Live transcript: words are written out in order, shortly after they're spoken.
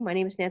My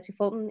name is Nancy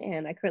Fulton,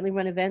 and I currently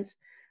run events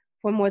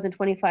for more than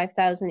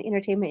 25,000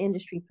 entertainment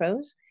industry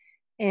pros.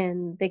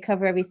 And they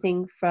cover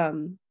everything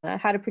from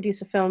how to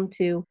produce a film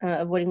to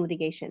avoiding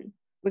litigation.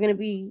 We're going to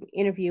be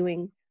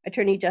interviewing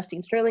attorney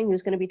Justine Sterling,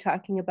 who's going to be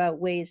talking about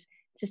ways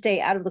to stay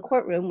out of the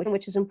courtroom,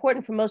 which is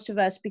important for most of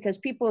us because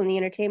people in the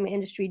entertainment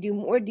industry do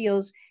more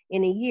deals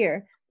in a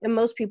year than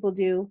most people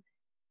do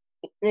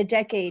in a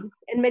decade,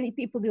 and many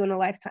people do in a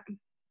lifetime.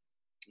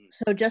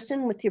 So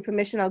Justin, with your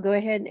permission, I'll go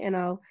ahead and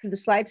I'll do the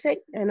slide set.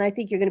 And I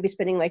think you're going to be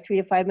spending like 3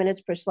 to 5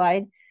 minutes per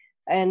slide.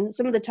 And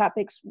some of the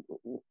topics,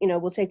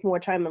 will take more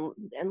time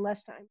and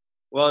less time.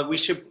 Well, we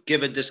should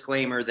give a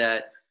disclaimer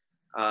that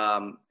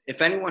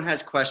if anyone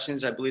has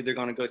questions, I believe they're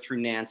going to go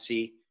through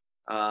Nancy.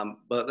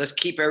 But let's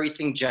keep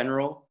everything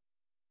general,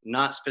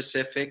 not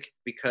specific,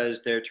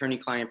 because their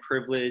attorney-client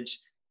privilege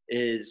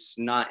is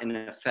not in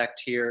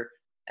effect here.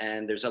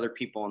 And there's other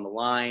people on the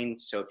line.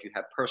 So if you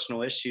have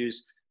personal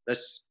issues,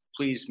 let's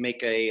please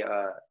make a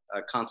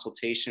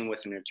consultation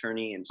with an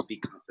attorney and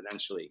speak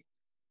confidentially.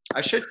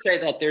 I should say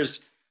that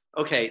there's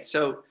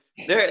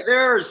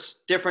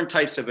different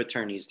types of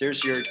attorneys.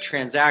 There's your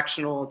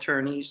transactional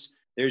attorneys,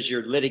 there's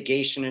your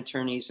litigation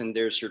attorneys, and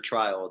there's your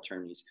trial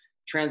attorneys.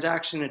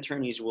 Transaction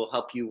attorneys will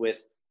help you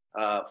with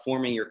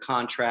forming your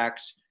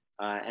contracts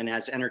and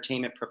as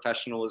entertainment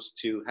professionals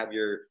to have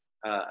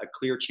a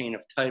clear chain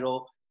of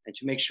title and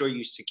to make sure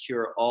you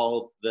secure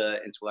all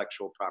the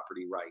intellectual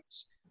property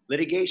rights.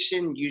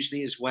 Litigation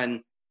usually is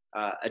when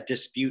a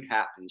dispute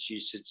happens. You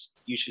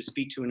should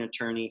speak to an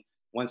attorney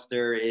once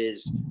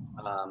there's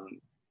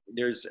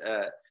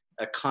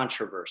a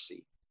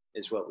controversy,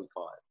 is what we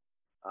call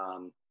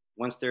it.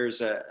 Once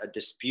there's a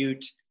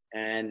dispute,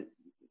 and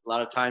a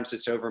lot of times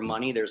it's over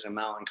money, there's a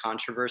mountain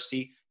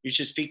controversy, you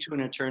should speak to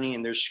an attorney,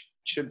 and there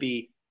should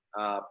be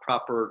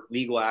proper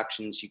legal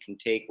actions you can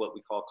take, what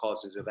we call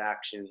causes of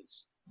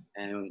actions,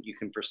 and you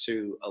can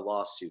pursue a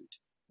lawsuit.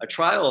 A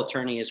trial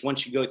attorney is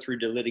once you go through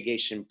the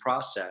litigation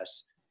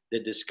process, the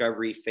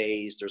discovery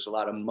phase, there's a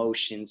lot of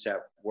motions at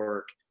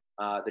work.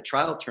 The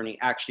trial attorney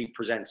actually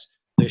presents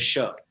the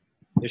show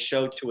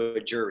to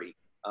a jury,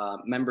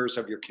 members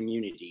of your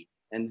community.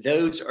 And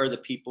those are the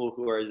people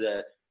who are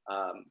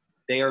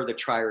they are the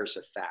triers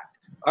of fact.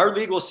 Our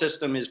legal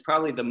system is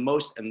probably the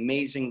most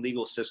amazing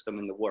legal system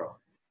in the world.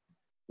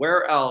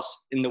 Where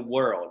else in the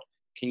world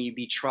can you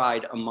be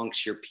tried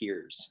amongst your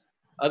peers?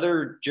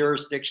 Other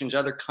jurisdictions,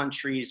 other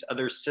countries,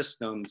 other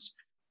systems,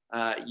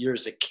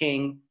 there's a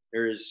king,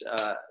 there's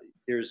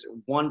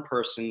one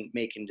person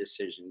making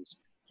decisions.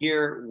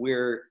 Here,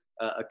 we're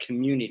a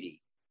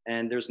community,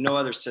 and there's no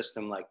other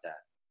system like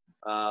that.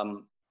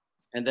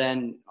 And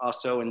then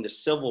also in the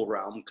civil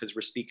realm, because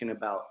we're speaking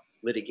about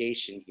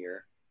litigation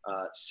here,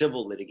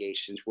 civil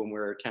litigations, when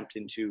we're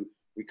attempting to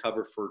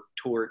recover for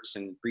torts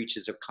and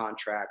breaches of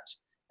contract,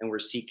 and we're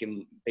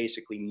seeking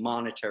basically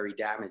monetary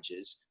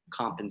damages,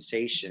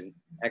 compensation,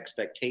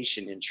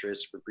 expectation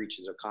interest for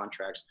breaches of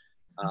contracts,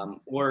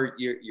 or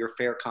your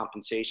fair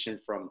compensation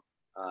from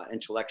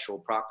intellectual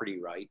property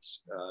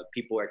rights,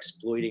 people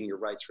exploiting your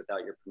rights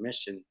without your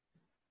permission.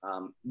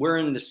 We're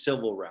in the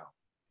civil realm,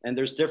 and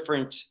there's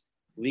different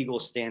legal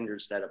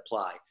standards that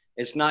apply.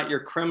 It's not your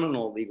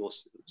criminal legal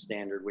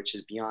standard, which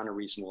is beyond a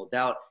reasonable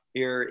doubt.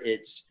 Here,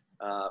 it's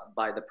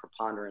by the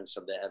preponderance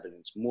of the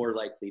evidence, more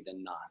likely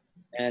than not.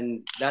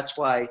 And that's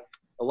why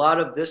a lot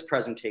of this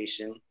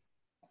presentation,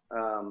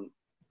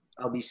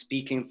 I'll be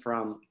speaking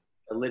from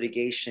a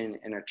litigation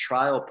and a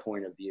trial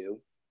point of view.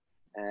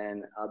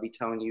 And I'll be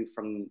telling you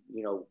from,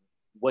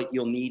 what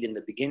you'll need in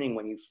the beginning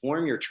when you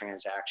form your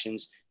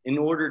transactions in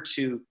order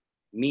to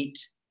meet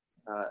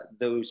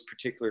those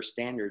particular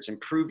standards and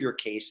prove your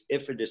case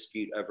if a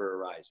dispute ever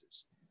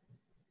arises.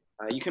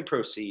 You can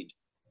proceed.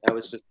 That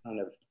was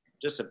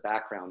just a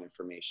background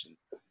information.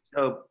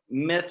 So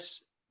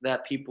myths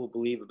that people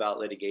believe about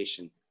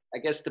litigation. I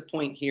guess the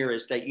point here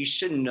is that you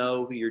should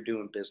know who you're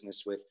doing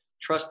business with.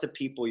 Trust the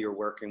people you're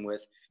working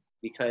with,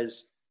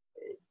 because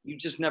you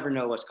just never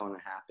know what's going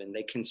to happen.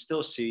 They can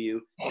still sue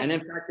you. And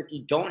in fact, if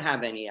you don't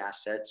have any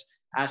assets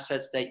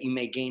that you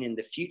may gain in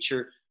the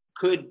future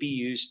could be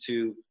used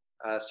to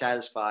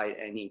satisfy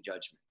any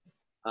judgment.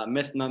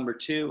 Myth number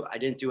 2, I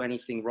didn't do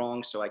anything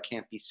wrong, so I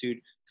can't be sued.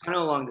 Kind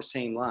of along the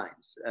same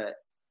lines.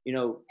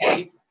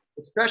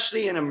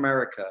 Especially in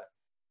America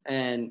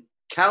and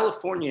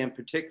California in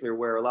particular,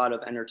 where a lot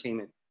of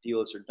entertainment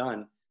deals are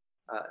done,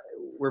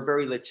 we're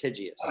very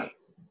litigious.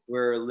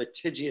 We're a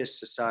litigious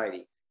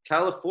society.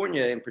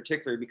 California in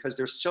particular, because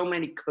there's so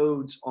many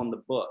codes on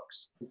the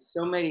books.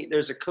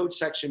 There's a code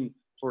section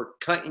for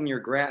cutting your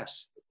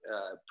grass,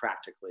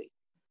 practically.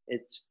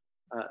 It's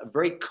a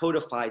very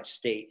codified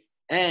state.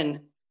 And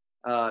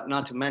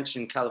not to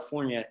mention,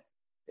 California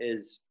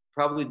is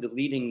probably the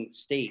leading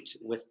state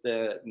with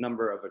the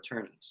number of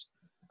attorneys.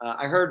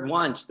 I heard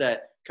once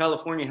that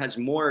California has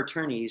more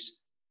attorneys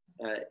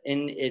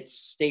in its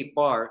state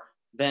bar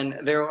than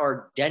there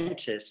are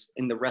dentists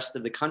in the rest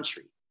of the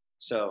country.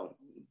 So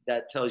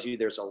that tells you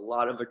there's a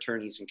lot of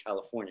attorneys in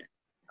California.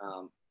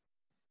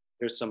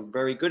 There's some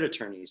very good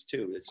attorneys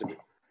too.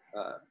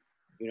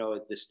 You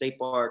know, the State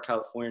Bar of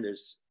California,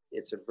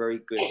 it's a very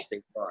good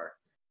state bar.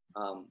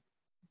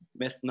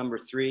 Myth number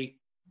 3,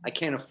 I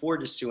can't afford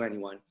to sue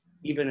anyone,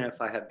 even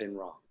if I have been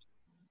wronged.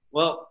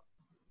 Well,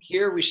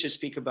 here we should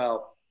speak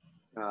about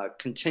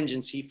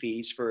contingency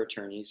fees for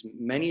attorneys.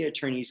 Many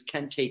attorneys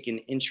can take an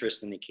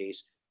interest in the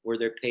case where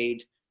they're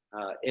paid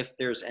if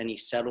there's any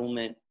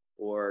settlement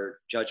or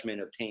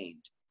judgment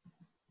obtained.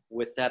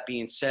 With that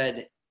being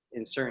said,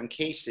 in certain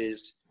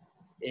cases,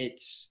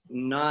 it's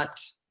not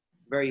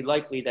very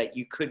likely that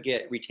you could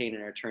retain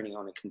an attorney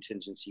on a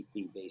contingency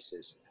fee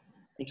basis.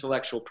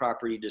 Intellectual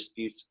property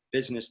disputes,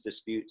 business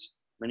disputes,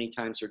 many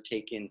times are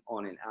taken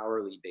on an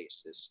hourly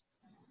basis.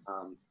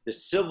 The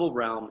civil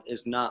realm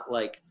is not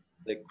like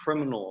the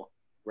criminal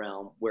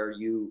realm where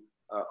you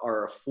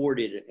are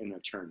afforded an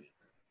attorney,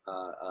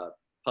 a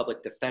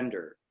public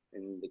defender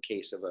in the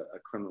case of a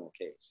criminal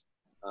case.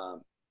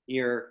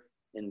 Here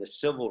in the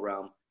civil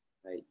realm,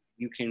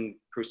 you can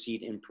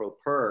proceed in pro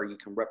per, you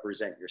can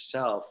represent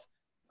yourself,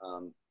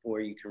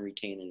 or you can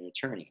retain an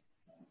attorney.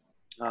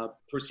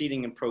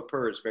 Proceeding in pro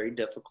per is very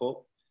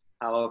difficult.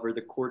 However,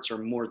 the courts are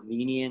more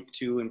lenient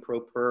to in pro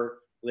per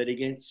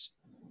litigants.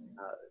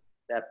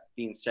 That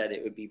being said,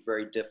 it would be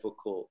very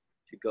difficult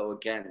to go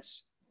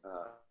against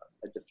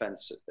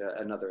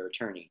another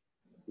attorney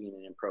being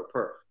an in pro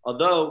per.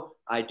 Although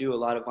I do a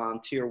lot of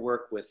volunteer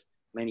work with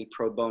many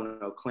pro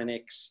bono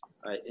clinics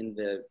in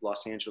the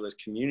Los Angeles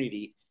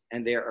community,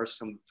 and there are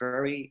some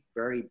very,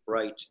 very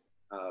bright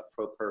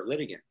pro per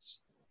litigants.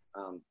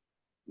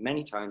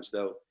 Many times,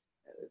 though,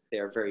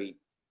 they're very,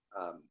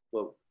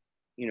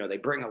 they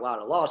bring a lot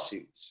of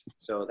lawsuits.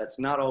 So that's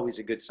not always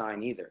a good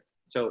sign either.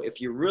 So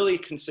if you're really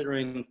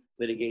considering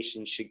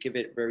litigation, you should give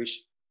it very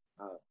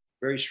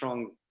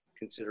strong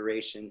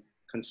consideration.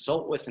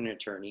 Consult with an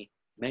attorney.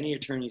 Many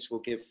attorneys will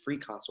give free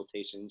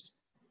consultations.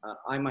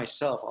 I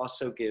myself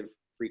also give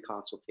free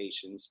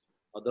consultations,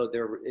 although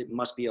it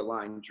must be a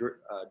line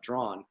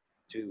drawn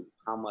to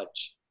how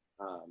much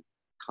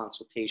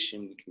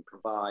consultation we can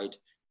provide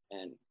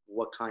and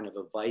what kind of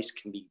advice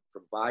can be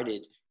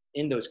provided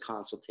in those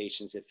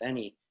consultations, if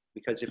any,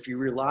 because if you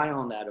rely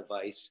on that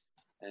advice,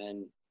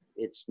 and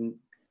it's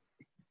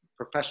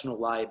professional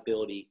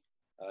liability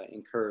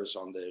incurs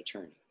on the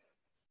attorney.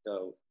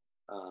 So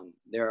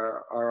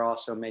there are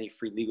also many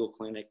free legal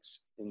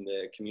clinics in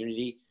the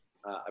community.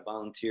 I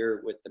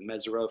volunteer with the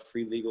Mesereau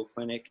Free Legal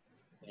Clinic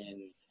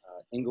in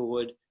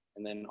Inglewood,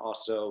 and then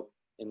also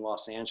in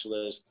Los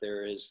Angeles,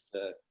 there is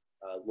the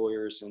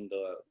Lawyers in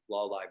the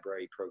Law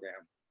Library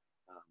program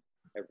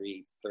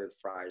every third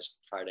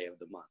Friday of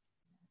the month.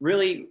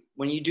 Really,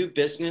 when you do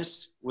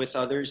business with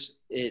others,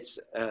 it's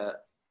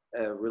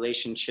a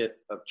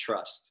relationship of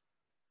trust.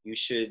 You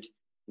should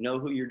know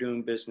who you're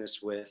doing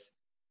business with.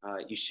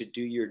 You should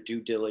do your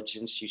due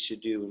diligence. You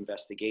should do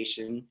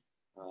investigation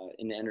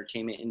in the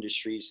entertainment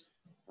industries.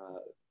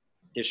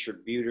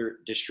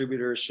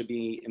 Distributors should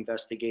be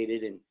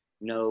investigated and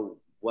know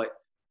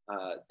what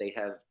they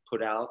have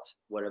put out,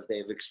 what have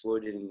they've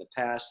exploited in the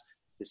past,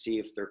 to see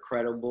if they're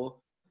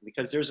credible.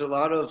 Because there's a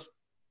lot of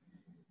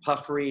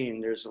puffery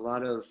and there's a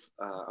lot of,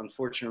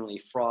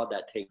 unfortunately, fraud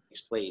that takes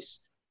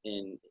place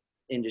in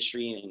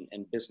industry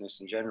and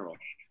business in general.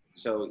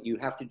 So you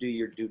have to do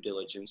your due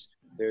diligence.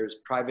 There's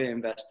private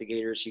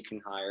investigators you can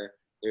hire.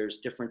 There's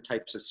different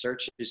types of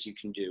searches you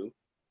can do.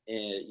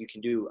 You can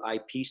do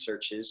IP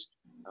searches.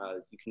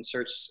 You can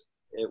search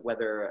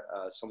whether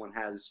someone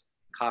has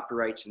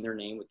copyrights in their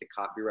name with the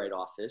Copyright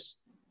Office,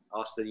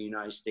 also the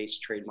United States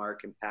Trademark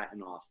and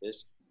Patent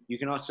Office. You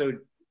can also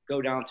go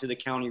down to the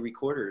county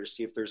recorder to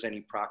see if there's any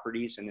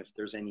properties and if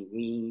there's any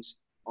liens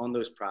on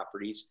those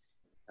properties.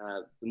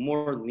 The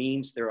more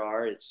liens there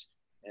are,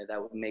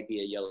 that may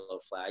be a yellow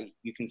flag.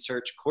 You can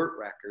search court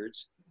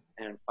records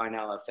and find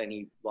out if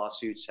any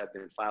lawsuits have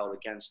been filed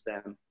against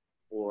them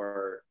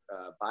or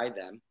by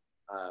them.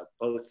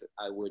 Both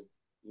I would,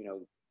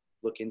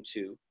 look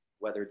into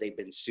whether they've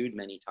been sued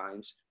many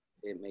times.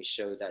 It may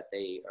show that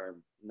they are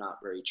not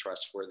very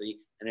trustworthy.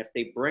 And if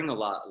they bring a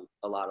lot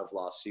of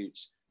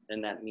lawsuits, then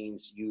that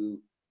means you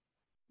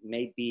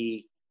may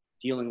be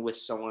dealing with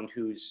someone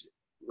who's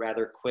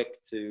rather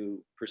quick to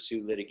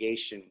pursue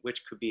litigation,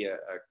 which could be a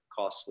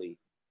costly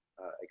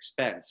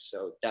expense.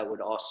 So that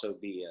would also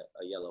be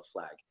a yellow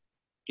flag.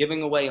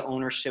 Giving away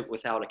ownership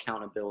without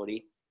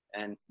accountability.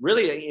 And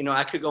really,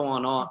 I could go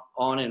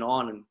on and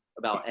on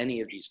about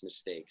any of these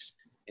mistakes.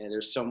 And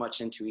there's so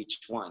much into each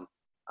one.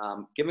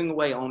 Giving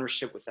away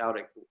ownership without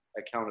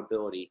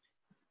accountability.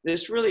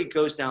 This really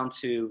goes down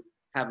to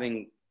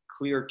having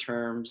clear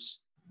terms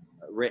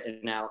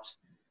written out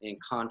in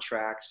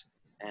contracts.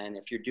 And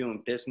if you're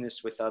doing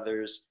business with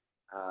others,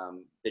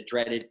 the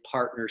dreaded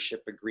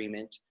partnership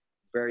agreement.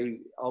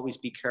 Always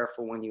be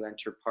careful when you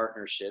enter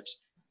partnerships,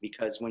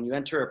 because when you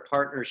enter a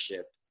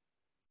partnership,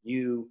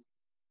 you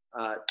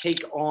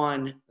take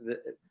on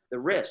the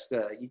risk.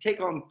 You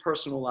take on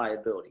personal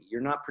liability.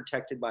 You're not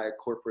protected by a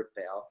corporate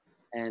veil,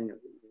 and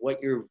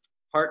what your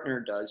partner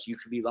does, you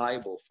could be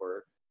liable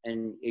for,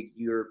 and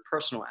your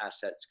personal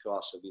assets could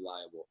also be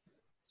liable.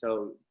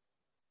 So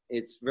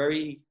it's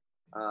very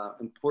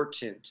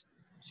important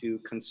to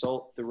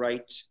consult the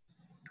right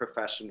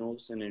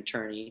professionals, an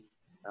attorney,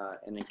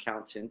 an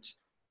accountant,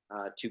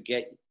 to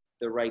get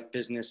the right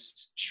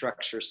business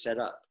structure set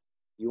up.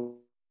 You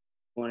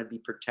want to be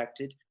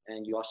protected,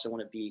 and you also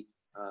want to be,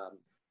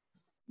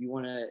 you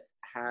want to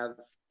have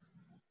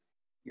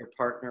your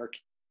partner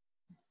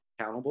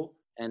accountable.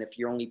 And if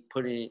you're only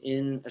putting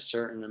in a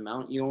certain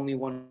amount, you only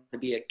want to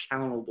be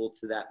accountable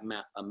to that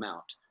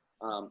amount.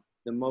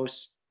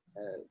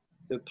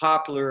 The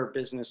popular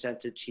business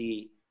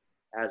entity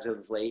as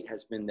of late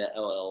has been the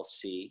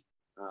LLC.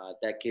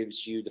 That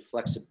gives you the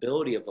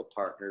flexibility of a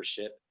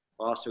partnership,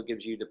 also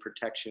gives you the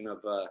protection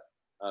of a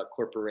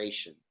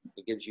corporation.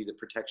 It gives you the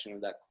protection of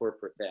that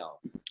corporate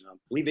veil.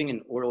 Believing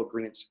in oral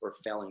agreements or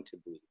failing to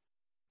believe.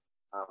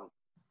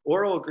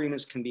 Oral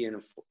agreements can be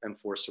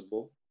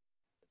enforceable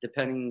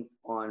depending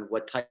on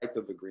what type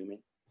of agreement.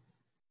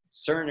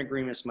 Certain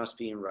agreements must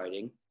be in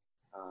writing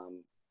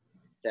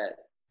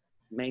that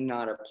may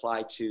not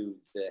apply to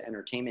the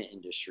entertainment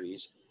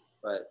industries,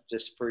 but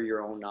just for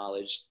your own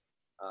knowledge,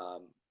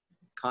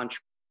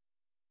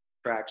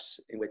 contracts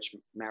in which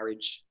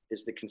marriage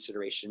is the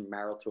consideration,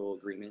 marital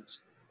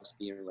agreements must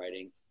be in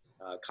writing.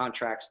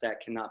 Contracts that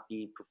cannot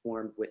be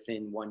performed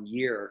within 1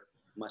 year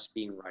must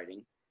be in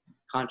writing.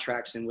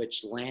 Contracts in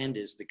which land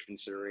is the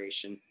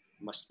consideration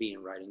must be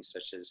in writing,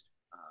 such as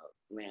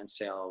land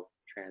sale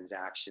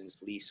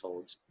transactions,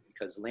 leaseholds,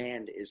 because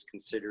land is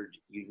considered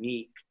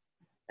unique.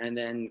 And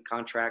then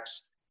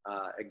contracts,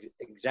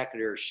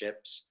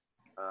 executorships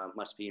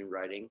must be in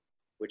writing,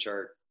 which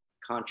are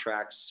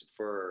contracts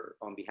for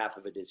on behalf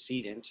of a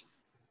decedent.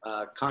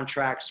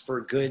 Contracts for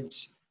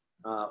goods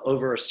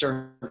over a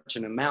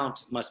certain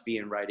amount must be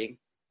in writing,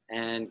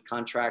 and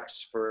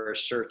contracts for a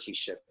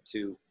suretyship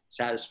to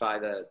satisfy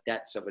the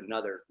debts of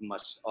another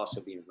must also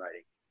be in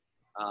writing.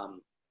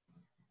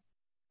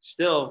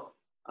 Still,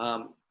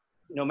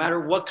 no matter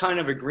what kind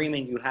of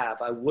agreement you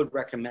have, I would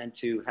recommend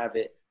to have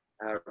it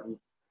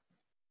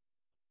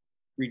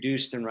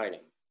reduced in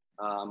writing.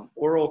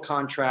 Oral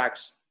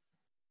contracts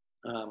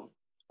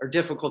are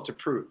difficult to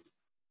prove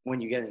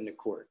when you get into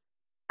court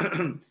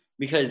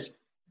because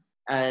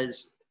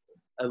as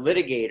a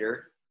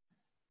litigator,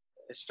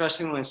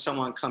 especially when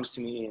someone comes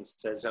to me and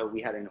says, "Oh,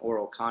 we had an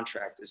oral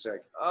contract," it's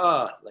like,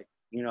 how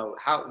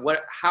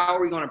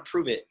are we going to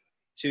prove it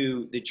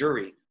to the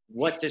jury?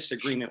 What this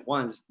agreement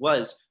was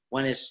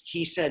when it's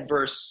he said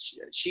versus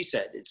she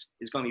said is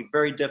going to be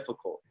very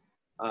difficult.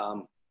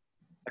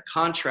 A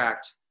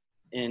contract,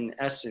 in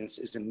essence,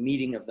 is a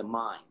meeting of the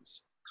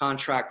minds.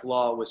 Contract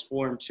law was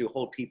formed to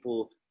hold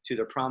people to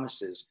their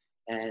promises,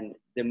 and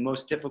the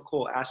most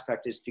difficult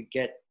aspect is to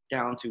get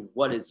down to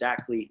what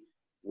exactly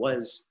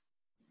was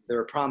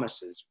their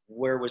promises.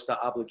 Where was the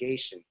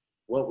obligation?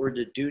 What were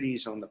the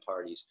duties on the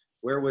parties?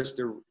 Where was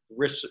the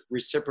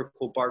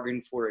reciprocal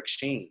bargain for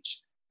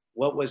exchange?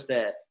 What was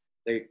the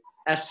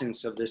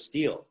essence of this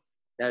deal?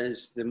 That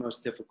is the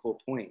most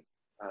difficult point.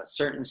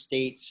 Certain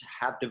states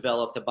have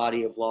developed a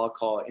body of law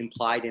called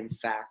implied in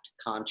fact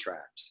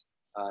contract.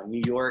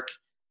 New York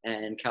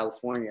and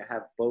California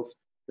have both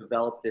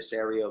developed this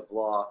area of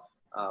law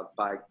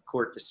by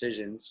court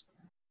decisions,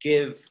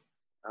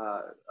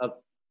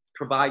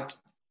 provide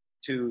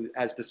to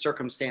as the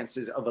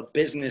circumstances of a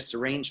business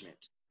arrangement.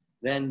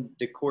 Then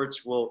the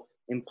courts will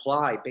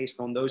imply, based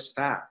on those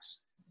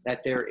facts,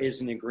 that there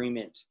is an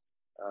agreement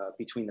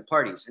between the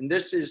parties. And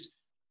this is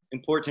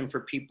important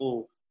for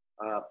people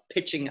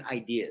pitching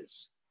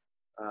ideas.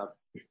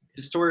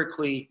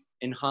 Historically,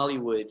 in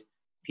Hollywood,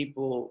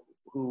 people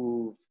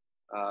who've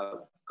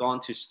gone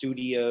to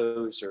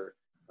studios or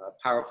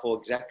powerful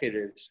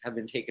executives have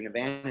been taken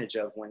advantage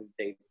of when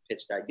they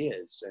pitched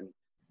ideas. And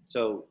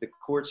so the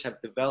courts have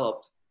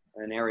developed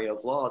an area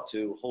of law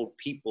to hold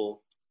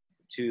people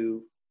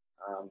to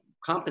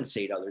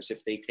compensate others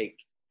if they take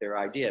their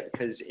idea.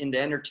 Because in the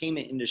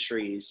entertainment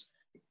industries,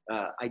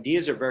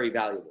 ideas are very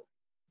valuable.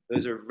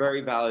 Those are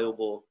very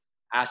valuable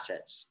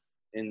assets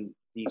in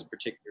these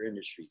particular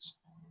industries.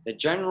 The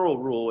general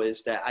rule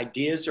is that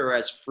ideas are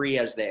as free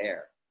as the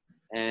air.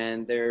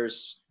 And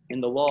in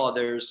the law,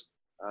 there's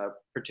a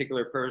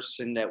particular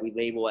person that we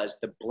label as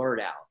the blurt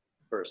out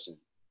person.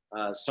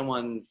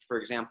 Someone, for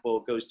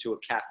example, goes to a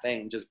cafe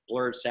and just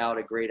blurts out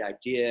a great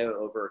idea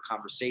over a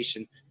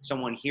conversation.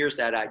 Someone hears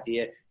that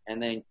idea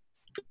and then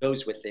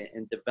goes with it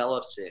and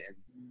develops it and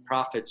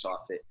profits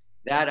off it.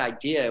 That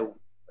idea,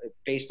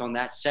 based on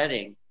that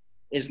setting,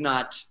 is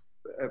not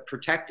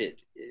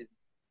protected.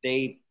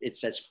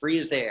 It's as free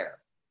as the air.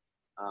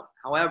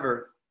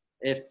 However,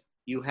 if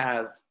you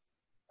have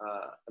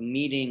a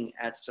meeting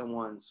at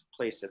someone's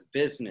place of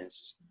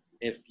business,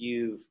 if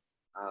you've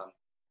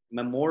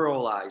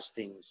memorialized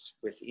things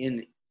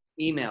within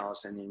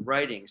emails and in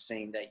writing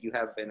saying that you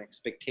have an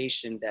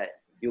expectation that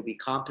you'll be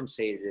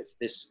compensated if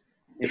this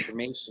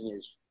information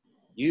is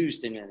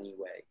used in any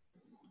way,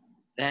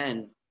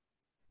 then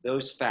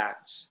those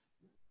facts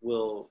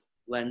will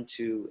lend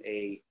to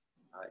a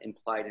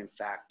implied in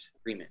fact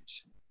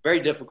agreement.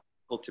 Very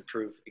difficult to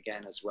prove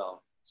again as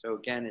well. So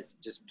again, it's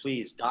just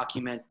please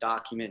document,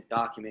 document,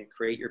 document,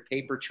 create your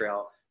paper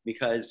trail,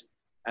 because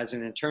as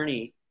an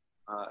attorney,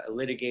 a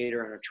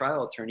litigator and a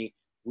trial attorney,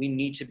 we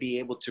need to be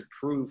able to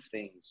prove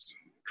things.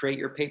 Create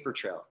your paper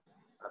trail.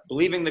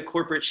 Believing the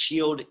corporate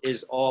shield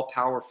is all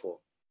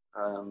powerful.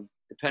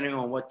 Depending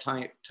on what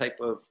type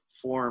of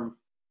form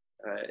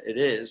it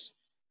is,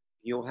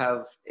 you'll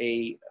have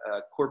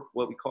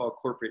what we call a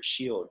corporate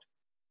shield.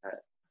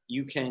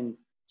 You can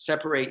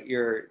separate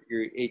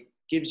it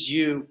gives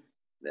you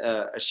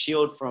a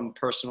shield from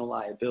personal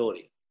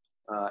liability.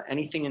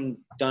 Anything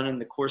done in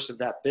the course of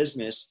that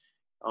business,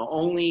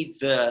 only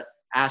the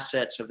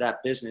assets of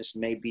that business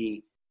may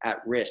be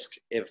at risk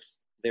if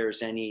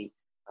there's any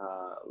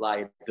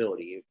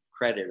liability,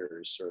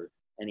 creditors, or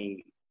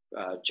any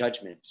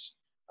judgments.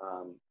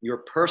 Your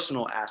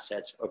personal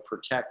assets are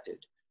protected.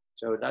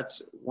 So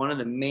that's one of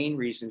the main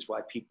reasons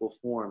why people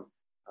form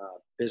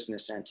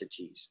business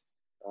entities.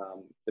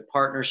 The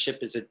partnership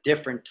is a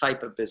different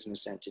type of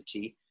business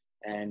entity,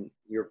 and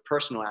your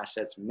personal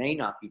assets may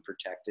not be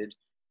protected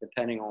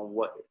depending on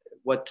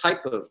what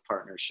type of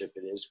partnership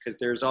it is, because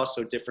there's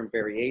also different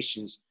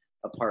variations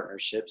of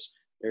partnerships.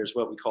 There's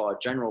what we call a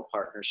general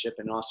partnership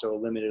and also a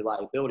limited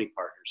liability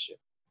partnership.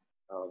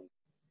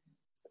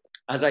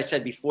 As I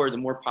said before, the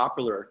more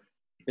popular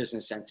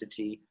business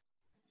entity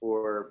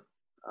for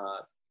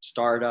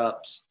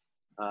startups,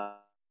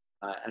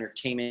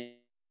 entertainment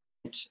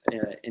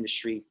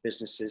industry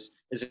businesses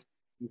is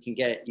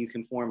you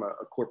can form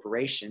a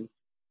corporation.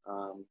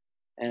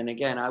 And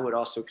again, I would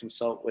also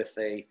consult with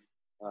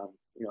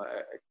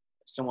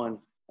someone,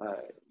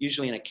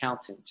 usually an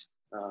accountant.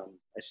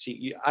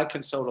 I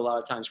consult a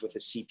lot of times with a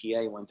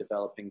CPA when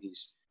developing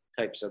these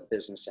types of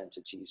business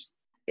entities.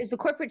 When is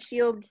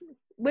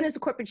the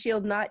corporate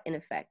shield not in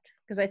effect?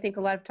 Because I think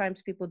a lot of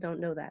times people don't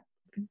know that.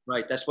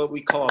 Right, that's what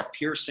we call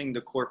piercing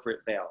the corporate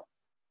veil.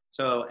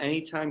 So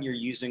anytime you're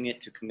using it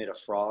to commit a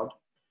fraud,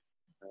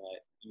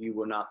 you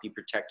will not be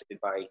protected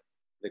by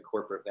the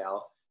corporate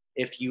veil.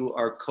 If you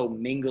are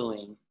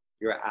commingling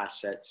your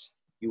assets,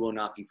 you will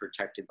not be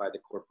protected by the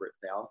corporate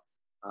veil.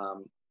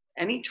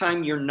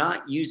 Anytime you're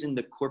not using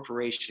the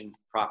corporation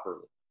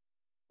properly,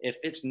 if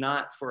it's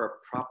not for a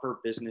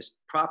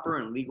proper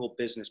and legal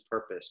business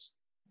purpose,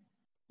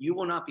 you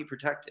will not be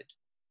protected.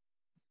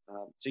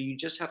 So you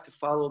just have to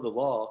follow the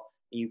law,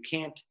 and you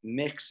can't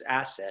mix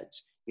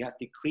assets. You have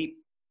to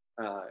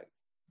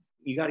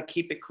you got to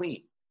keep it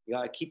clean. You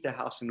got to keep the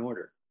house in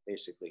order,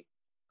 basically.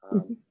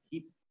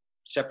 Keep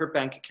separate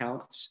bank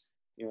accounts,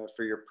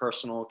 for your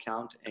personal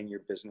account and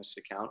your business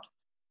account,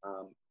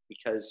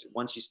 because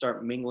once you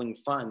start mingling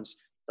funds,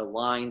 the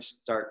lines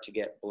start to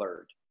get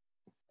blurred.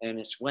 And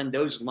it's when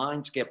those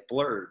lines get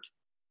blurred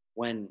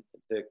when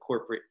the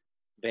corporate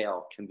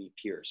veil can be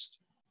pierced.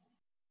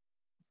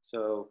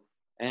 So,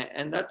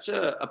 and that's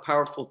a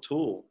powerful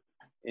tool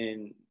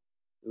in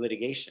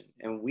litigation.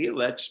 And we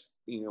allege,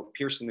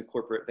 piercing the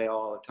corporate veil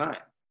all the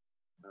time,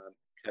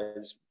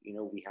 because,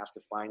 we have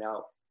to find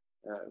out,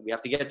 we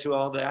have to get to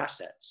all the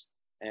assets.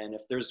 And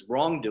if there's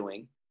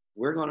wrongdoing,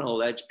 we're going to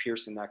allege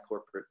piercing that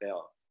corporate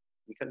veil,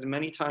 because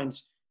many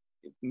times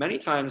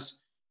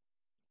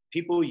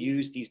people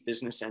use these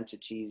business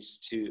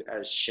entities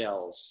as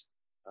shells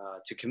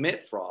to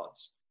commit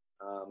frauds.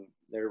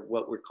 They're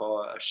what we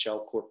call a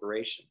shell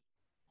corporation,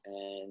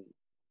 and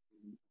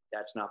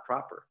that's not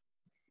proper.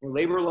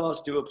 Labor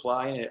laws do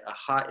apply. A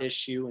hot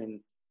issue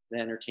in the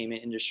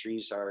entertainment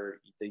industries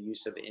are the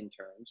use of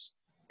interns.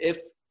 If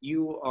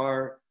you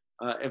are,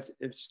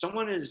 if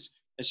someone is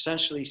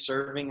essentially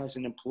serving as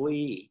an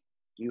employee,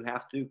 you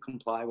have to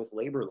comply with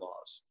labor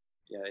laws.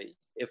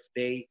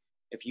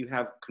 If you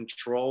have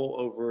control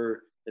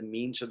over the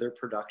means of their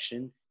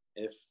production,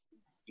 if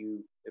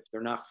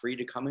they're not free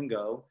to come and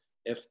go,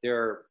 if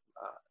they're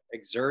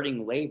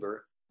exerting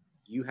labor,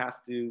 you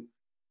have to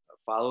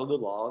follow the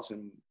laws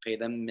and pay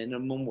them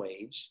minimum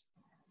wage.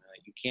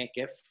 You can't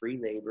get free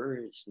labor.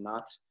 It's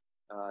not.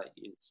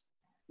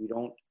 We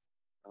don't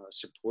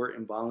support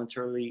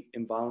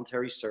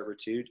involuntary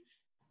servitude.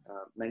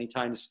 Many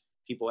times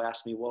people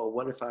ask me, well,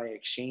 what if I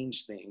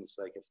exchange things?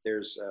 Like if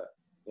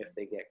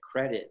they get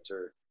credit,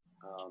 or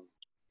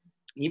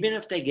even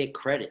if they get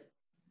credit,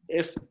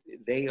 if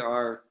they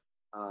are,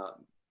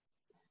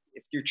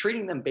 if you're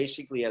treating them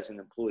basically as an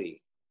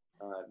employee,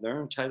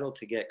 they're entitled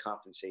to get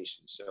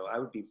compensation. So I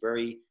would be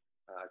very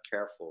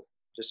careful.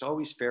 Just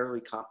always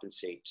fairly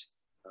compensate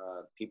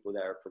people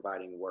that are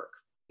providing work.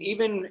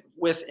 Even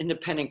with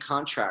independent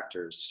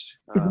contractors,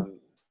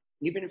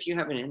 even if you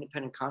have an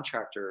independent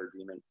contractor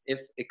agreement, if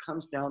it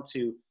comes down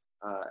to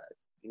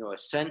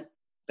assent,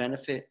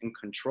 benefit, and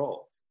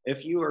control,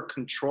 if you are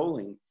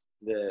controlling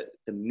the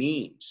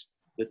means,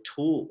 the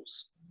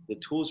tools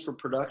for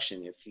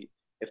production,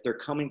 if they're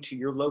coming to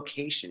your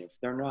location, if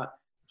they're not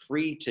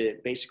free to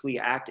basically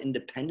act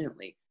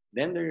independently,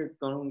 then they're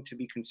going to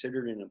be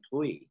considered an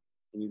employee,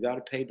 and you got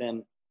to pay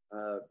them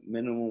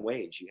minimum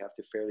wage. You have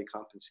to fairly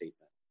compensate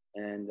them,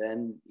 and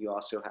then you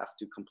also have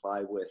to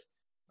comply with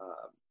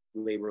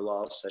labor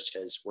laws such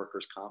as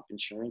workers' comp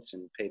insurance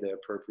and pay the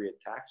appropriate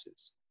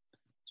taxes.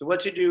 So what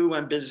to do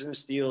when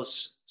business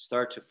deals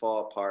start to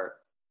fall apart?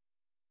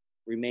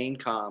 Remain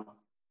calm.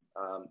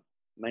 Um,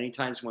 Many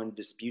times when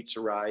disputes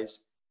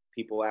arise,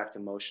 people act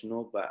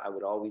emotional, but I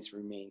would always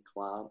remain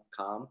calm.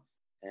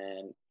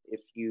 And if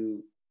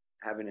you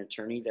have an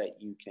attorney that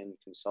you can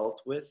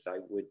consult with, I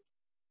would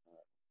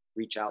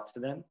reach out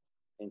to them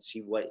and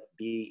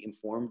be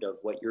informed of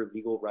what your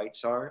legal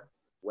rights are,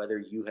 whether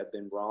you have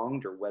been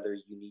wronged or whether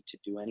you need to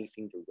do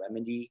anything to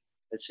remedy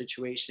a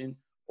situation,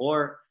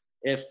 or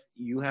if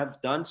you have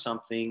done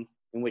something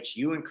in which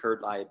you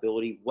incurred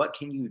liability, what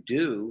can you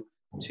do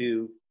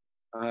to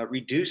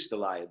reduce the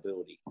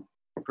liability?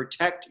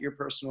 Protect your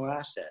personal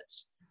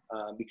assets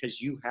because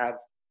you have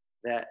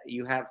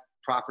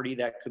property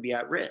that could be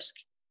at risk.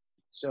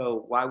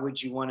 So why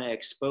would you want to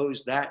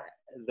expose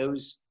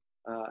those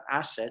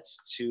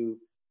assets to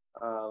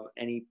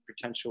any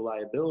potential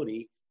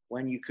liability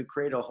when you could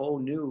create a whole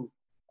new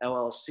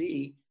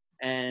LLC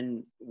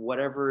and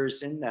whatever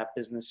is in that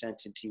business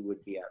entity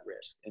would be at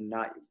risk and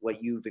not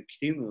what you've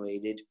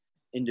accumulated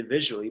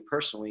individually,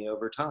 personally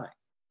over time.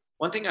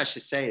 One thing I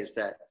should say is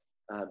that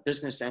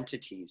business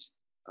entities,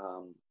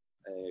 a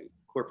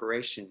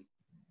corporation,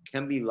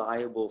 can be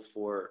liable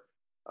for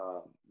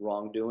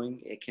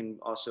wrongdoing. It can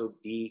also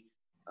be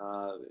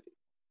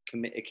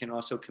it can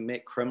also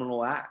commit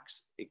criminal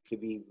acts. It could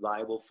be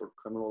liable for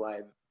criminal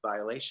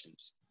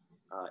violations.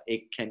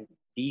 It can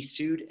be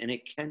sued and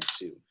it can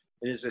sue.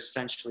 It is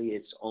essentially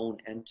its own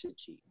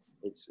entity.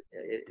 It's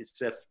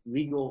a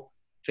legal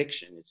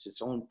fiction. It's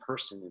its own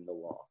person in the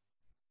law.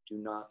 Do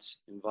not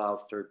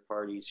involve third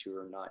parties who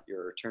are not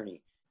your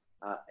attorney.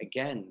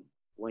 Again,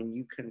 when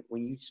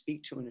you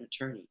speak to an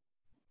attorney,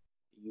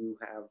 you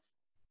have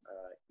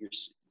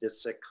this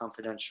is a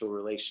confidential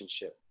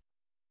relationship.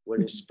 What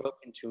is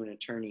spoken to an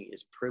attorney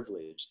is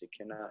privileged.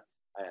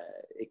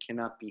 It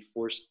cannot be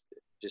forced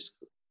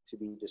to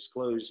be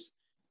disclosed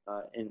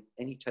in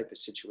any type of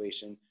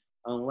situation,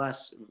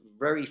 unless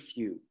very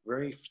few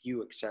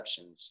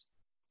exceptions.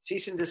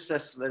 Cease and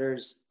desist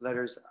letters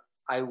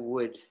I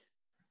would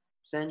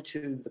send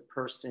to the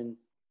person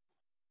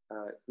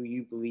who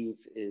you believe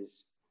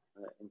is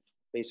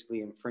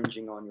basically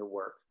infringing on your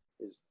work,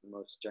 is the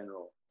most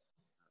general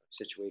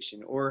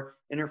situation, or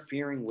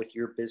interfering with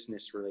your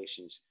business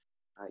relations.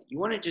 You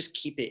want to just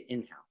keep it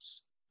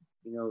in-house.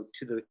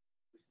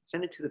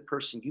 Send it to the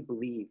person you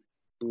believe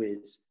who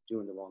is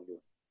doing the wrongdoing.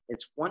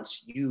 It's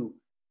once you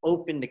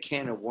open the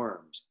can of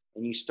worms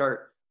and you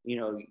start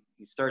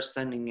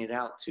sending it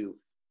out to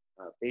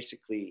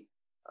basically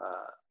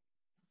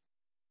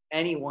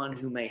anyone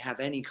who may have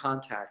any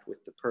contact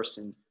with the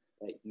person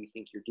that you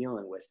think you're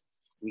dealing with.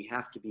 We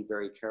have to be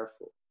very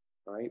careful,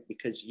 right?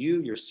 Because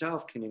you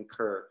yourself can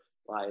incur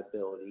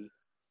liability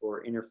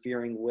for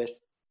interfering with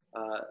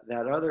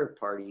that other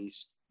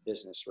party's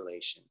business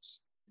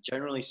relations.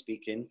 Generally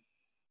speaking,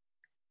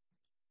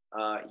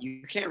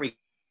 you can't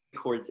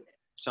record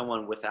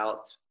someone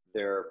without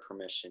their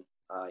permission.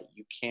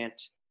 You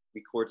can't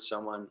record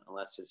someone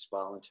unless it's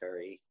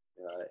voluntary,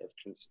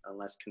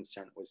 unless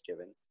consent was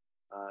given.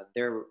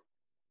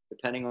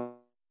 Depending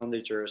on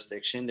the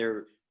jurisdiction,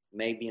 there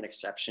may be an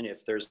exception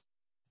if there's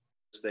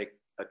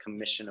a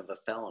commission of a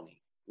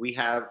felony. We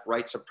have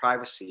rights of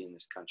privacy in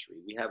this country.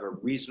 We have a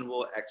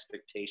reasonable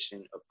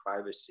expectation of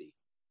privacy.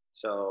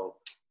 So,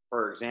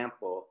 for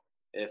example,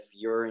 if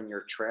you're in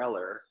your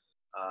trailer,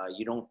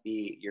 you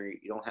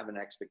don't have an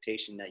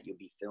expectation that you'll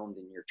be filmed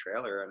in your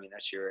trailer. I mean,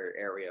 that's your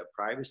area of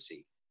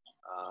privacy.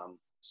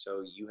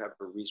 So you have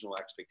a reasonable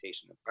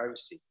expectation of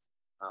privacy.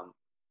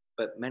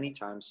 But many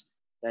times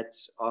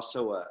that's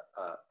also a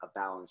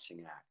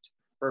balancing act.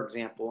 For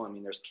example, I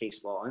mean, there's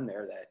case law in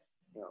there that,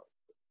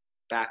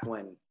 back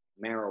when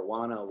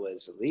marijuana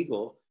was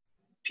illegal,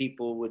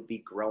 people would be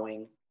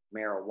growing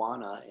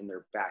marijuana in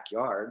their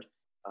backyard,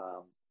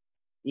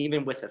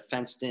 even with a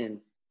fenced-in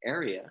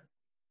area,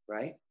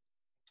 right?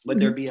 But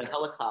there'd be a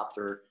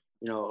helicopter,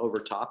 over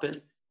top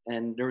it,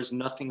 and there was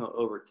nothing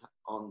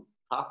on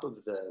top of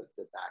the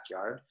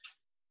backyard,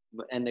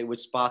 and they would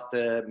spot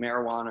the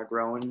marijuana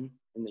growing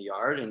in the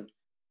yard,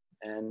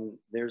 and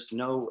there's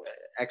no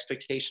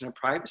expectation of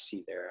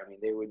privacy there. I mean,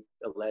 they would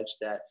allege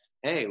that,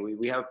 hey,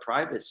 we have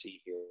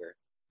privacy here.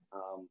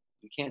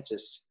 You can't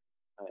just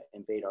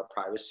invade our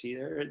privacy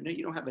there. No,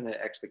 you don't have an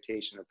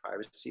expectation of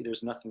privacy.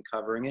 There's nothing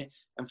covering it.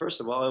 And first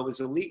of all, it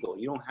was illegal.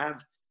 You don't have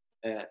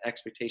an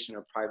expectation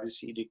of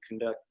privacy to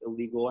conduct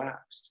illegal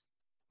acts.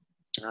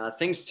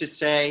 Things to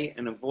say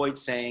and avoid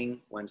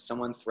saying when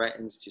someone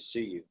threatens to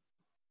sue you.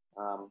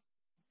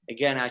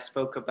 Again, I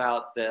spoke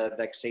about the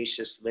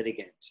vexatious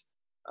litigant,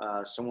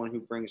 someone who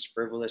brings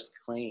frivolous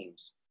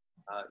claims.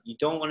 You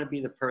don't want to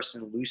be the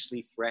person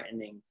loosely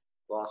threatening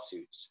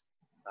lawsuits.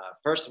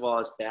 First of all,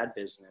 it's bad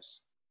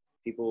business.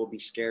 People will be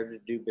scared to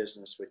do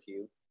business with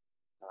you.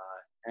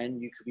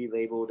 And you could be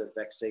labeled a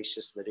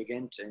vexatious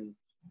litigant, and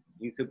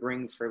you could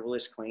bring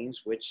frivolous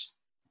claims, which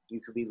you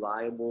could be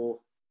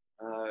liable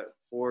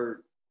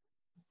for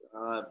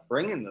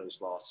bringing those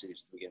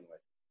lawsuits to begin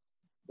with.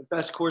 The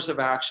best course of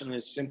action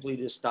is simply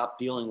to stop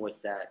dealing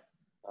with that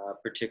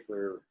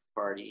particular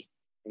party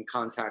in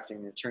contacting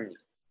an attorney.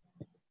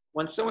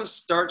 When someone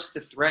starts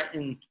to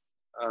threaten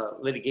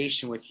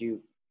litigation with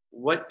you,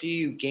 what do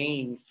you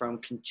gain from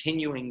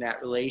continuing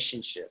that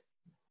relationship?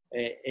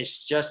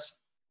 It's just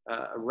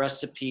a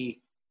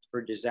recipe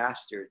for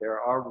disaster.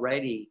 They're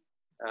already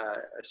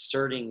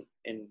asserting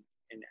an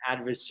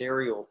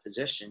adversarial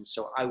position.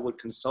 So I would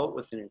consult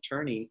with an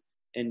attorney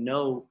and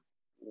know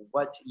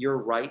what your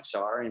rights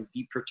are and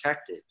be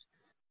protected.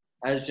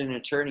 As an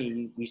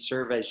attorney, we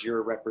serve as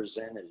your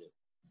representative.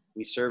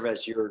 We serve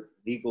as your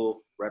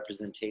legal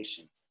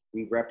representation.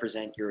 We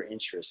represent your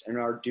interests, and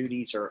our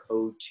duties are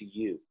owed to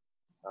you.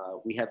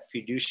 We have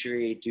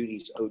fiduciary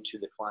duties owed to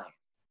the client.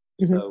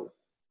 Mm-hmm. So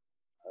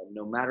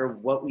no matter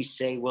what we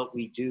say, what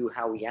we do,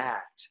 how we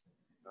act,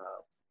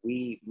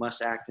 we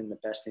must act in the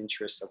best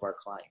interests of our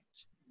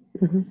clients.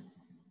 Mm-hmm.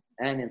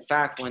 And in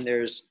fact, when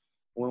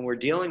we're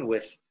dealing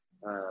with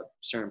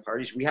certain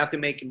parties, we have to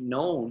make it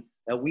known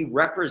that we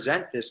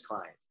represent this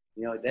client.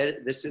 You know,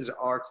 that this is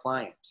our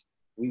client.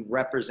 We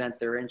represent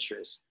their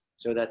interests,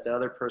 so that the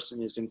other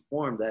person is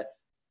informed that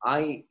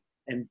I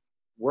am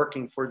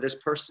working for this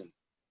person.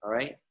 All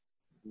right,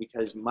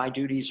 because my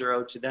duties are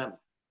owed to them.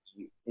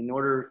 In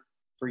order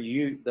for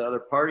you, the other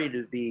party,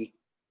 to be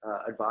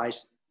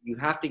advised, you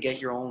have to get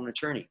your own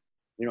attorney.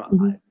 You know,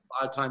 mm-hmm.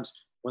 A lot of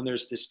times when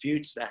there's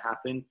disputes that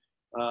happen,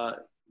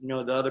 you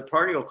know, the other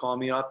party will call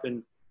me up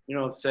and, you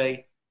know,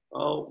 say,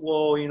 oh,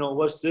 well, you know,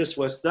 what's this,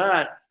 what's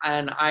that?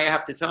 And I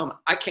have to tell them,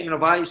 I can't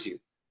advise you.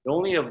 The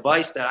only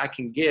advice that I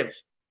can give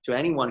to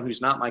anyone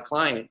who's not my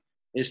client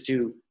is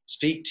to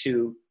speak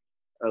to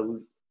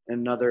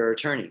another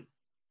attorney,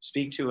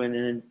 speak to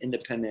an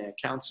independent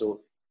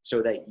counsel,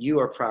 so that you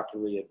are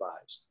properly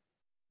advised.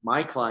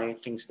 My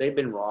client thinks they've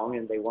been wrong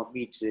and they want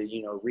me to,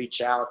 you know,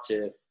 reach out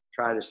to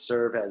try to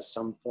serve as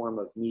some form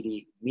of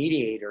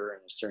mediator in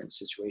a certain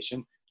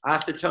situation. I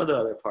have to tell the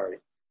other party,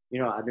 you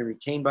know, I've been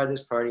retained by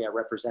this party. I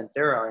represent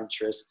their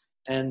interests.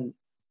 And,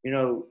 you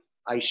know,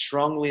 I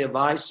strongly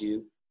advise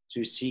you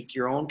to seek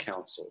your own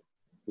counsel,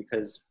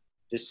 because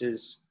this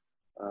is,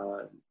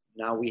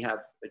 now we have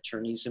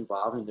attorneys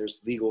involved and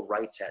there's legal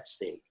rights at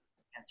stake.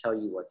 I can't tell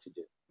you what to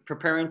do.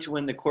 Preparing to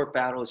win the court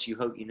battles you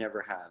hope you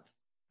never have.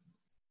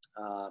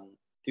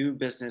 Do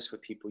business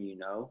with people you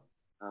know.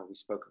 We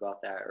spoke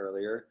about that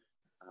earlier.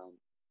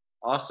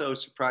 Also,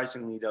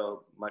 surprisingly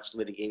though, much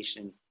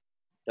litigation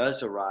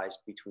does arise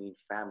between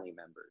family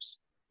members.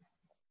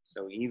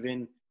 So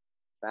even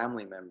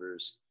family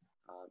members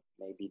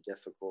may be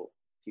difficult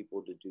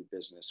people to do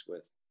business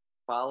with.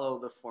 Follow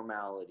the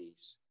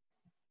formalities.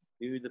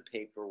 Do the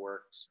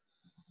paperwork.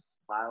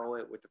 File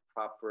it with the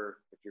proper,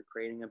 if you're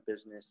creating a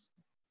business,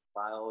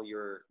 file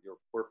your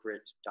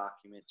corporate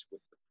documents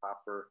with the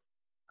proper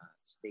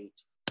state.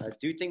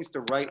 Do things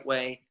the right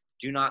way.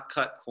 Do not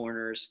cut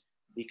corners,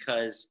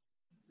 because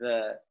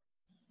the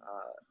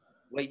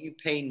what you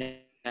pay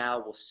now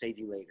will save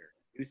you later.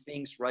 Do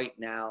things right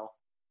now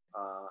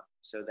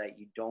so that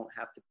you don't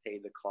have to pay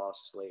the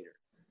costs later.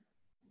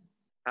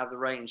 Have the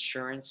right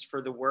insurance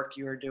for the work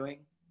you are doing.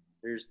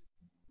 There's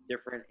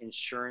different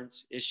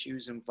insurance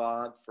issues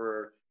involved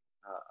for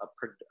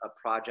a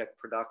project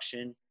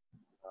production.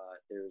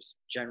 There's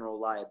general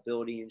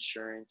liability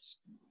insurance.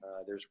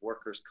 There's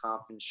workers'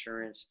 comp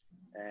insurance.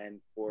 And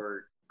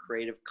for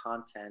creative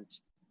content,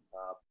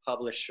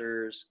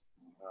 publishers,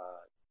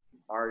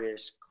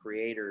 artists,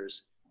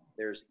 creators,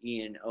 there's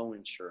E&O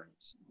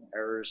insurance,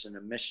 errors and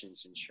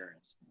omissions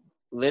insurance.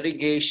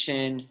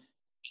 Litigation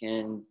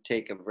can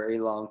take a very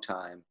long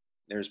time.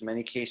 There's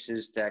many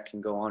cases that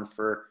can go on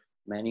for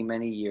many,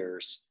 many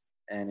years,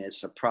 and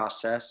it's a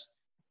process.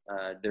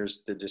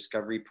 There's the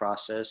discovery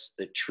process,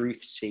 the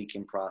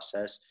truth-seeking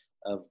process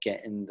of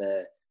getting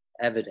the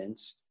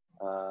evidence.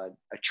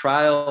 A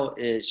trial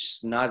is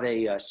not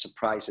a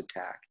surprise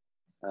attack.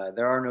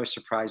 There are no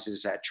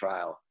surprises at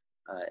trial.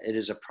 It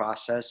is a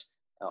process.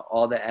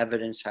 All the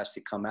evidence has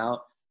to come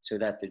out so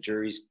that the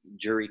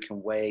jury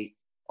can weigh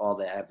all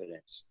the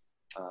evidence.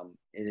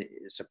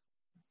 It's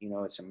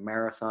a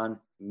marathon.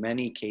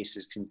 Many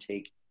cases can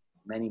take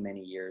many,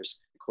 many years.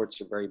 The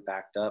courts are very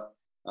backed up.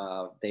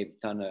 They've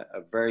done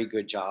a very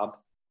good job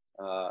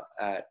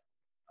at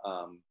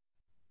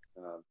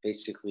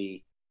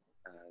basically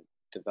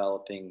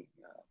developing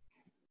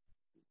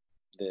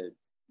the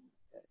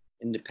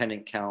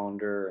independent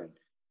calendar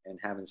and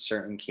having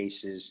certain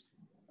cases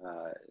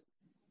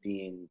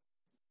being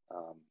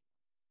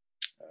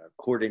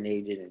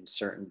coordinated in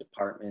certain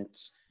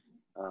departments.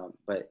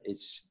 But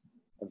it's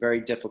a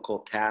very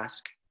difficult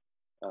task.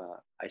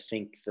 I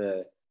think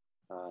the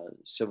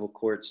civil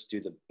courts do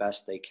the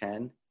best they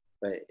can,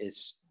 but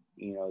it's,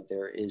 you know,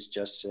 there is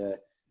just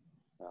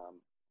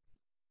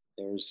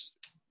there's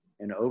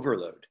an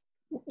overload.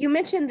 You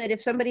mentioned that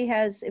if somebody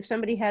has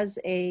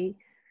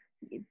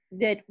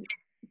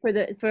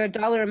for a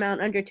dollar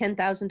amount under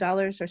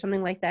 $10,000 or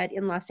something like that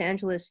in Los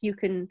Angeles, you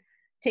can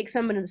take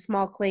someone to the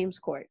small claims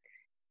court.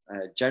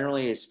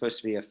 Generally, it's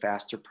supposed to be a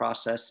faster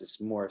process. It's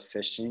more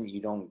efficient.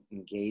 You don't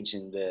engage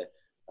in the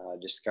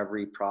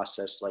discovery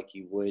process like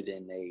you would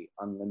in a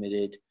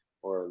unlimited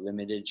or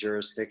limited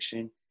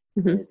jurisdiction.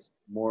 Mm-hmm. It's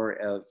more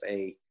of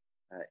a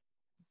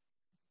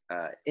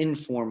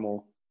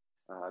informal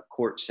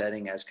court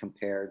setting as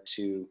compared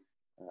to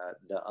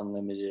the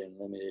unlimited and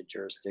limited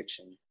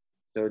jurisdiction.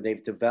 So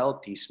they've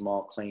developed these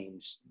small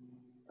claims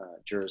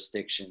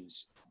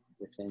jurisdictions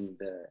within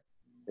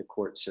the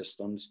court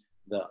systems,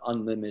 the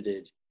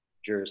unlimited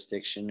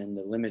jurisdiction and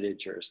the limited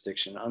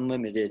jurisdiction.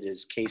 Unlimited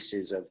is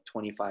cases of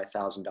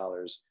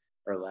 $25,000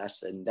 or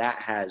less, and that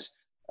has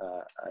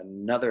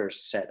another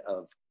set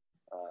of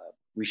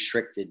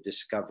restricted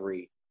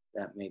discovery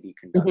that may be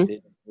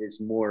conducted. Is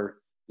more,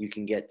 you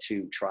can get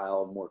to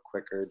trial more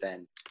quicker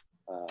than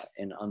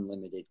an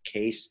unlimited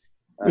case.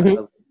 A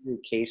limited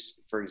case,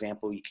 for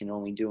example, you can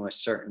only do a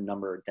certain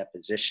number of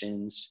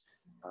depositions,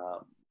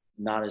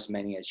 not as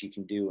many as you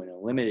can do in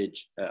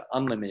a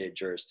unlimited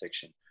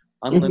jurisdiction.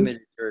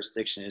 Unlimited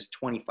jurisdiction is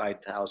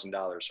 $25,000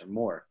 or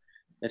more.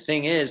 The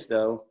thing is,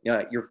 though,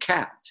 you're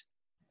capped.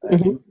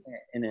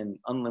 In an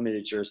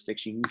unlimited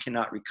jurisdiction, you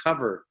cannot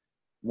recover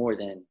more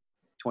than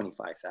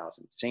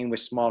 $25,000. Same with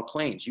small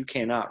claims. You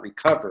cannot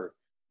recover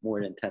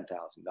more than $10,000.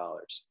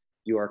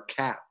 You are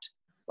capped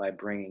by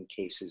bringing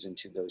cases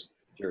into those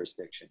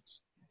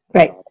jurisdictions.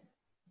 Right.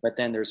 But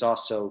then there's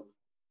also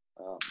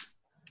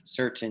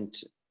certain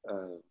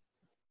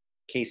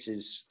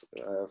cases.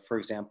 For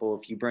example,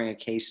 if you bring a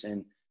case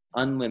in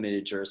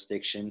unlimited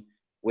jurisdiction,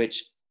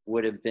 which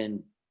would have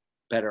been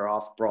better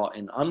off brought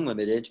in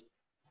unlimited,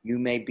 you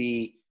may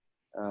be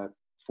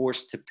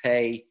forced to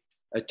pay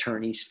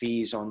attorney's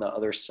fees on the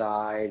other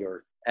side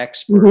or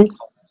expert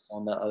costs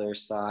on the other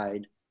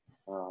side.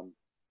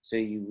 So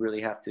you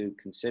really have to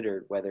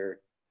consider whether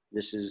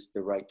this is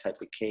the right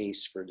type of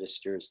case for this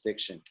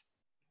jurisdiction.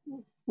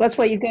 That's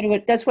why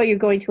that's why you're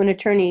going to an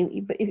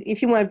attorney.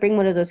 If you want to bring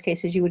one of those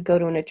cases, you would go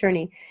to an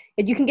attorney,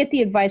 and you can get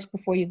the advice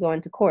before you go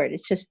into court.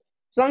 It's just,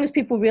 as long as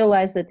people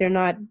realize that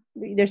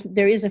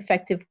there is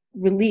effective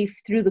relief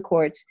through the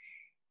courts,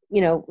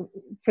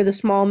 for the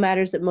small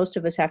matters that most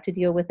of us have to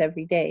deal with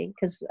every day.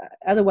 Because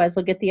otherwise,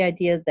 they'll get the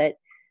idea that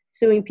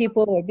suing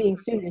people or being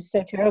sued is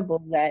so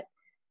terrible that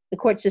the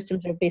court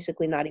systems are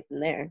basically not even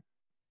there.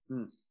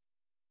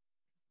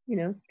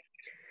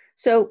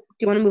 So, do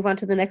you want to move on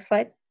to the next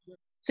slide?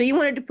 So you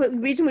wanted to the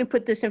reason we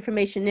put this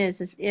information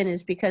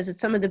is because it's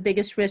some of the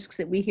biggest risks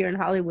that we here in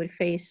Hollywood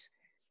face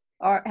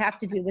have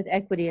to do with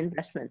equity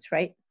investments,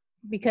 right?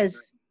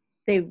 Because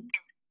they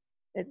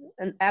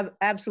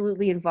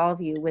absolutely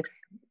involve you with,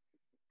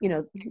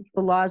 the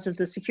laws of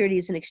the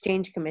Securities and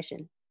Exchange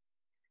Commission.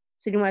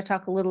 So do you want to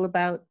talk a little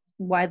about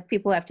why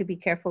people have to be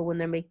careful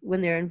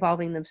when they're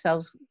involving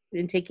themselves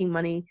in taking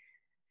money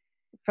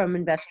from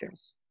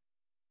investors?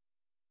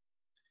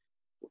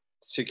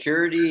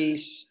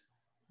 Securities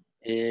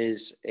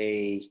is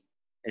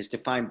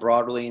defined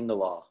broadly in the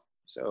law.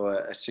 So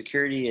a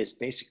security is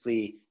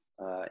basically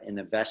an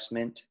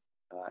investment,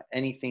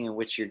 anything in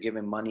which you're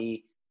giving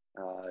money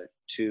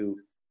to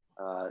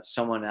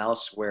someone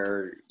else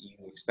where you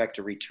expect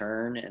a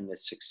return, and the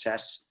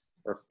success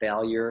or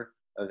failure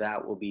of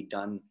that will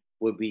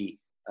be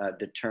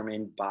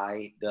determined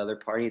by the other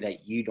party,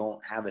 that you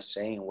don't have a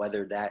say in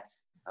whether that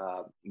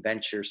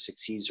venture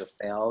succeeds or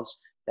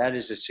fails. That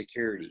is a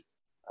security.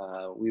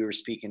 We were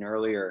speaking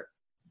earlier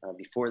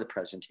before the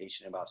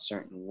presentation about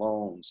certain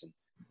loans, and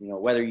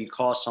whether you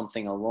call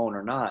something a loan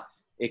or not,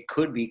 it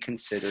could be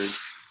considered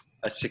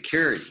a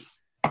security.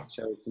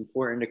 So it's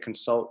important to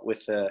consult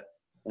with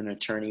an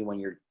attorney when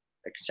you're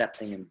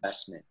accepting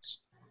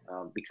investments,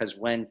 because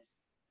when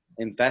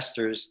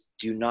investors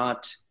do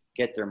not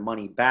get their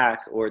money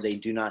back, or they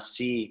do not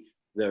see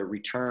the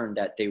return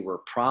that they were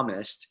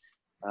promised,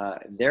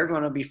 they're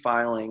going to be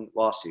filing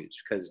lawsuits,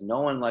 because no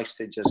one likes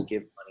to just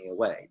give money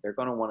away. They're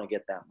going to want to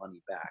get that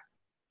money back.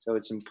 So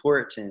it's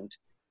important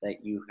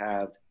that you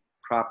have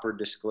proper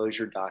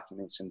disclosure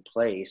documents in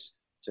place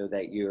so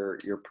that you're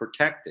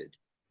protected,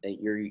 that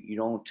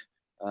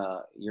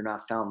you're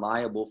not found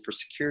liable for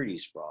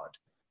securities fraud.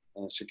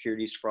 And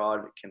securities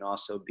fraud can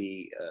also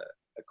be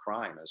a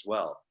crime as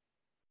well.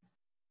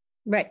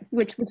 Right,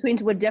 which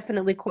means would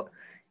definitely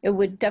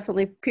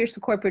pierce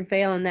the corporate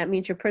veil, and that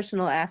means your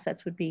personal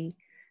assets would be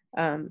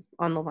on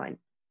the line.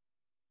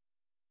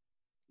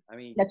 I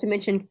mean, not to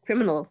mention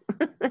criminal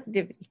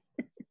activity.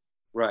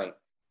 Right.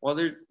 Well,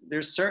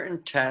 there's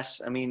certain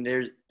tests. I mean,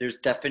 there's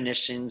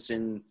definitions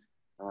in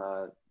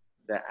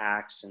the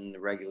acts and the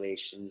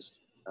regulations.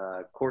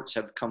 Courts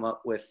have come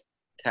up with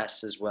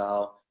tests as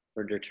well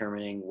for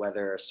determining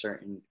whether a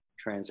certain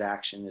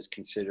transaction is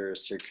considered a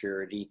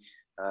security.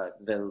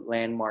 The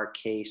landmark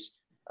case,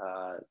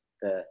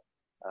 the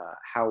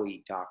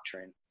Howey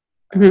Doctrine,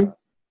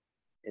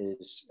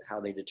 is how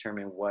they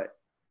determine what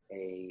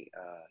a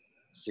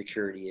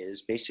security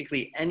is.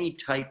 Basically, any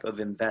type of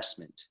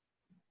investment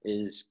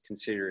is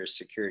considered a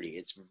security.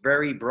 It's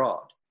very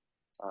broad,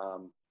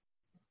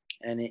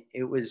 and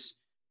it was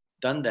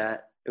done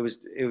that it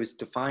was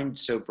defined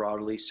so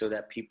broadly so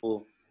that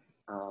people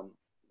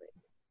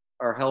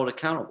are held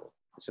accountable.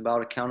 It's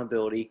about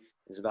accountability.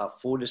 It's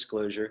about full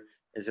disclosure.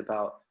 It's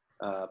about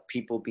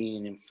people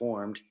being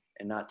informed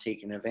and not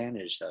taken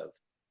advantage of.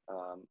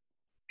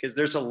 because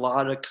there's a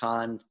lot of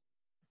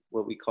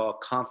what we call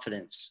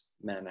confidence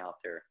men out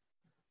there,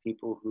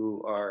 people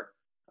who are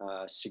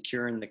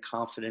securing the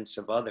confidence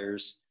of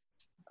others,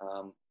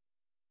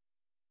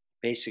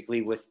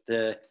 basically with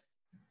the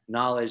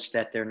knowledge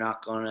that they're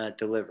not going to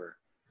deliver.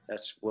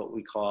 That's what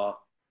we call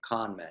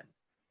con men,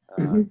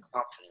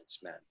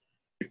 confidence men.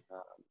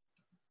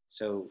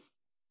 So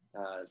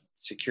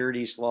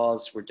securities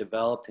laws were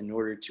developed in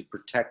order to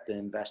protect the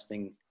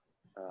investing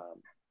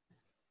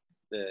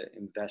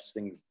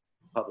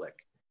public.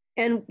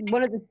 And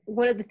one of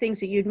the things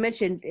that you'd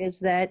mentioned is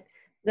that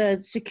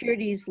the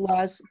securities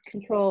laws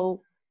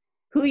control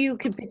who you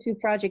can pitch your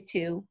project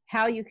to,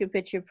 how you can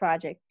pitch your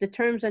project, the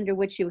terms under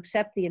which you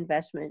accept the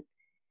investment,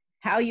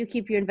 how you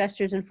keep your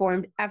investors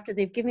informed after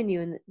they've given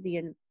you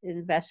the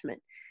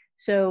investment.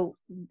 So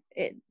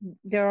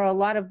there are a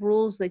lot of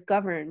rules that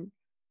govern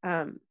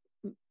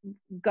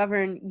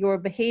your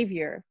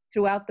behavior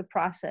throughout the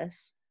process,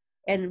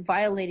 and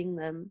violating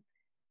them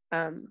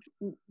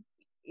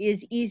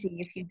is easy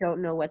if you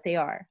don't know what they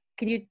are.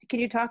 Can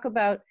you talk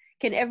about,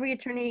 can every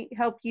attorney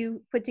help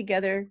you put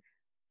together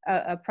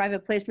a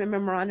private placement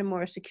memorandum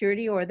or a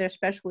security, or there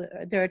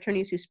are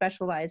attorneys who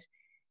specialize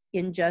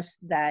in just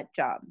that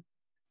job?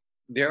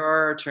 There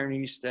are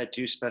attorneys that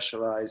do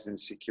specialize in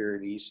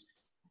securities.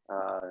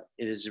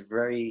 It is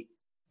very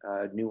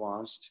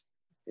nuanced.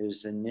 It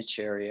is a niche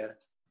area,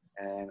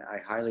 and I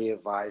highly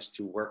advise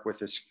to work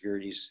with a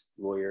securities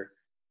lawyer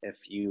if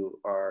you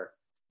are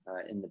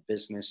in the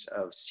business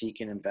of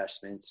seeking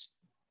investments,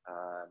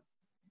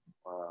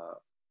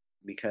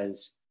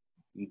 because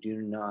you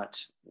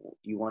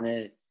want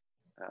to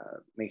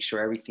make sure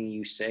everything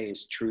you say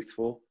is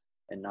truthful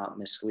and not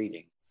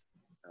misleading.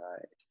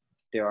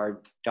 There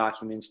are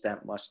documents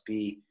that must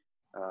be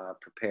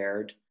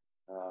prepared,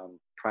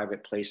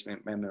 private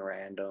placement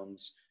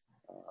memorandums,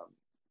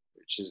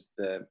 which is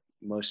the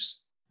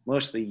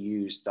mostly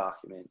used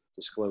document,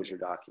 disclosure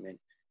document,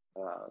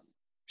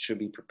 should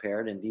be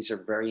prepared. And these are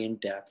very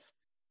in-depth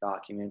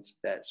documents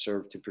that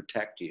serve to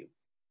protect you.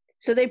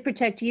 So they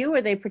protect you,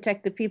 or they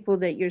protect the people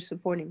that you're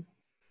supporting?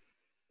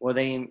 Well,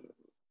 they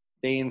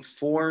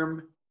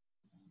inform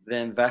the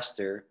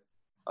investor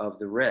of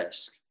the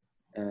risk,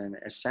 and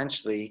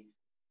essentially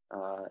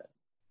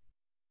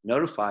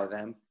notify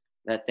them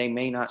that they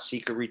may not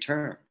seek a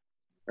return,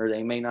 or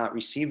they may not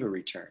receive a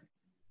return,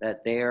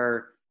 that they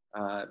are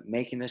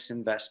making this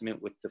investment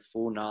with the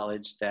full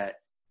knowledge that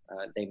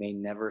they may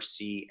never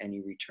see any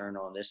return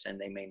on this, and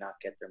they may not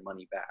get their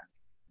money back.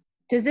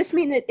 Does this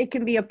mean that it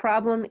can be a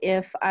problem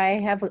if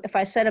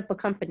I set up a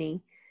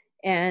company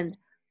and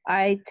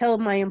I tell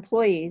my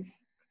employees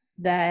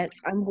that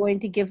I'm going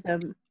to give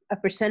them a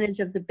percentage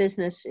of the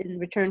business in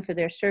return for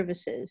their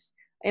services?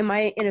 Am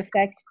I in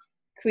effect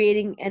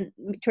creating and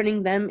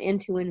turning them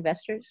into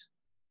investors?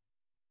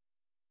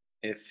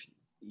 If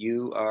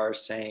you are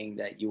saying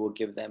that you will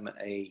give them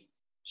a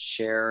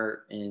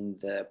share in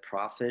the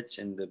profits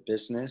in the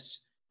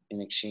business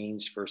in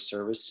exchange for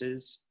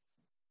services,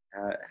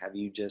 have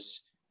you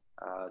just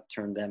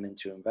turned them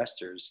into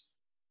investors?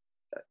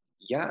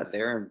 Yeah,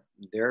 their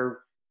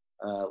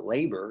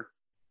labor,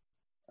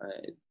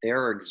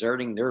 they're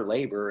exerting their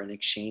labor in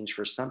exchange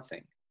for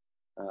something.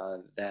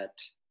 But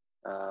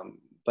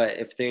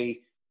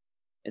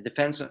it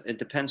depends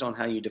on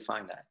how you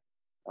define that,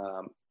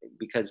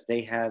 because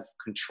they have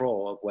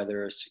control of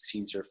whether it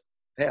succeeds or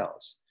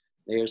fails.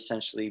 They're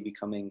essentially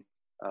becoming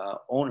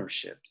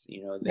ownership.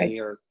 They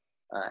are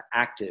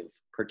active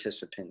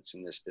participants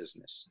in this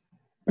business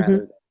rather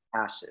than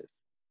passive.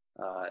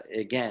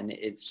 Again,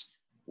 it's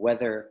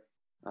whether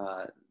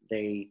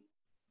they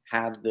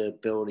have the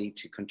ability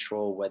to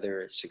control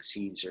whether it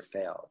succeeds or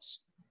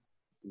fails.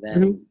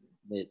 Then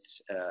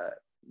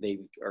they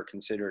are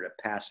considered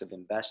a passive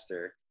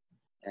investor,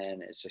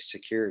 and it's a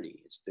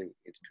security. It's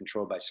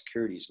controlled by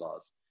securities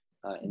laws.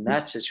 In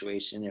that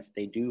situation, if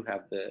they do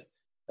have the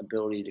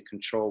ability to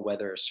control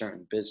whether a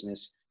certain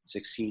business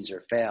succeeds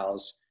or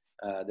fails,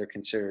 they're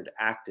considered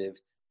active,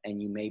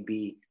 and you may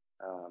be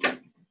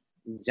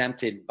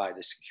exempted by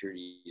the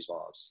securities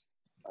laws,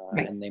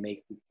 and they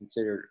may be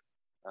considered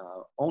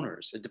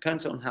owners. It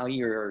depends on how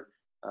you're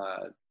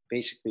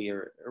basically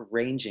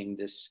arranging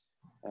this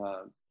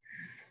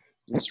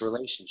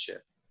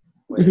relationship,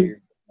 whether you're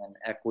giving them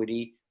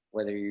equity,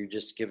 whether you're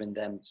just giving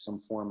them some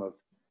form of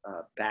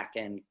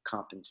back-end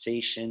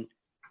compensation.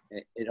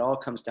 It all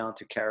comes down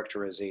to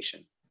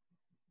characterization.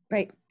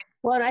 Right.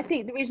 Well, and I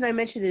think the reason I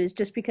mentioned it is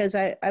just because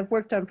I've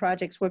worked on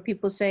projects where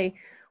people say,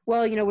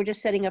 well, we're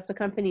just setting up the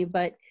company,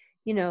 but,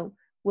 you're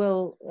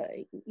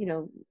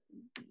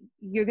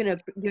going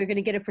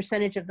to get a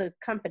percentage of the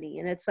company.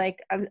 And it's like,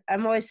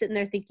 I'm always sitting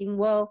there thinking,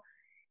 well,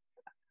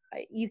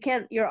 you're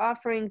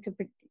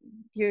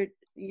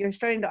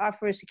starting to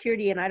offer a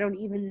security, and I don't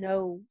even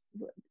know,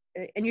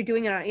 and you're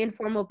doing it on an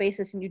informal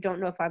basis, and you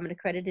don't know if I'm an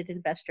accredited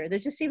investor. There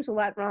just seems a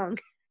lot wrong.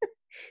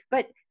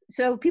 But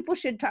so people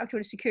should talk to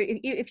a security.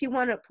 If you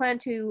want to plan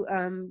to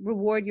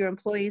reward your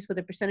employees with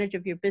a percentage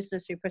of your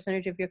business or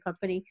percentage of your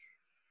company,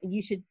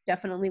 you should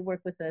definitely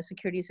work with a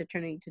securities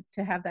attorney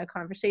to have that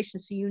conversation,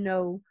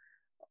 so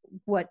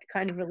what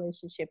kind of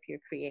relationship you're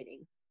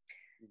creating.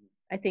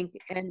 I think,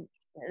 and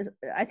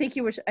I think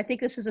I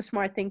think this is a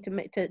smart thing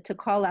to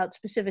call out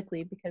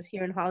specifically, because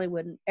here in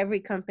Hollywood, every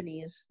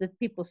company that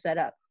people set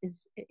up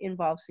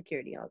involves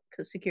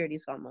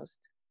securities almost.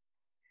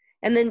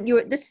 And then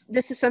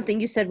this is something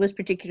you said was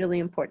particularly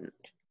important.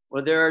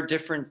 Well,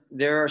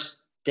 there are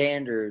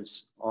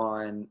standards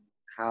on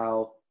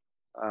how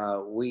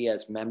we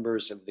as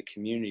members of the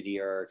community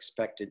are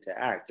expected to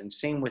act. And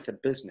same with a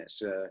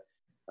business.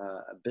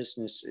 A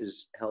business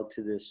is held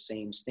to this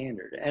same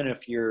standard. And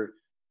if you're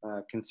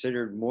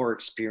considered more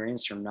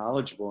experienced or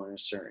knowledgeable in a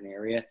certain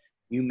area,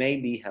 you may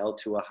be held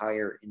to a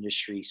higher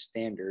industry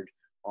standard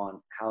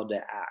on how to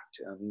act.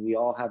 We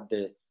all have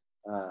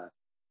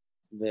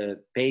the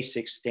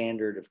basic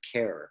standard of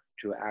care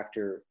to act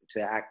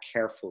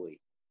carefully.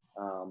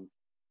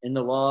 In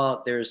the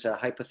law, there's a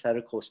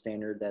hypothetical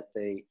standard that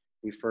the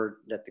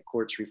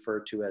courts refer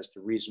to as the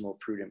reasonable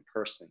prudent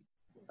person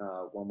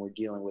when we're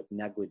dealing with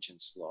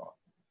negligence law.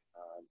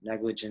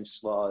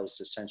 Negligence law is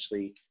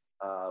essentially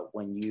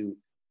when you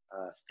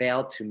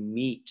fail to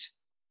meet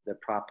the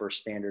proper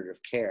standard of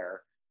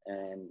care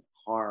and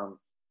harm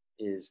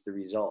is the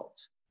result,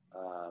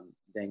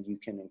 then you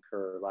can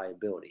incur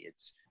liability.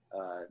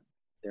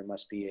 There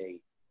must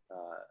be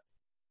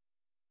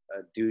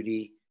a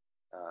duty,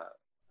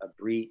 a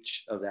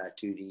breach of that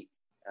duty,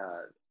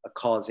 a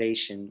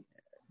causation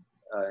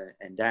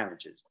and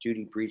damages,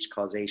 duty, breach,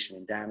 causation,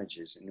 and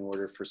damages in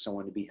order for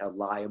someone to be held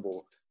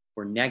liable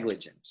for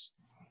negligence.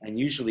 And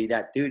usually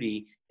that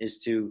duty is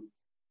to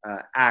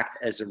act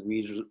as a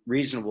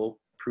reasonable,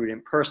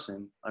 prudent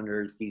person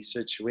under these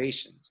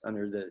situations,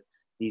 under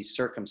these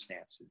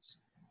circumstances.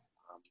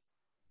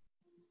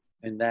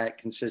 And that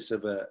consists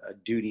of a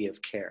duty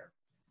of care.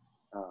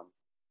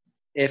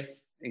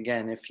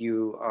 If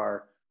you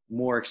are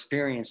more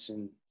experienced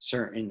in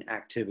certain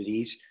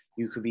activities,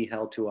 you could be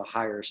held to a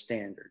higher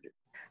standard.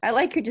 I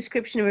like your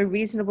description of a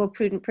reasonable,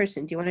 prudent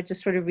person. Do you want to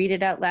just sort of read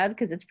it out loud?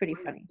 Because it's pretty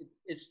funny.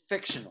 It's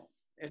fictional.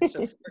 It's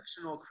a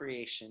fictional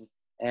creation.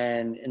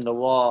 And in the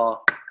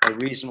law, a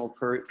reasonable,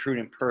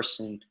 prudent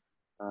person,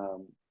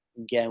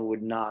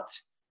 would not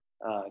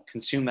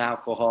consume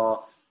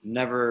alcohol,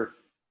 never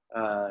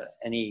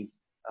any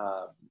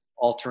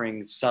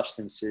altering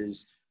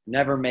substances,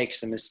 never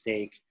makes a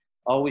mistake,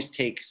 always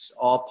takes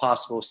all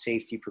possible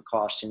safety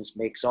precautions,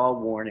 makes all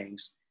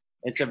warnings.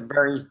 It's a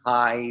very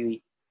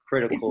highly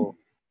critical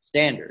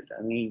standard.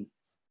 I mean,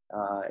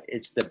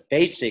 it's the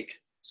basic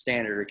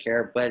standard of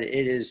care, but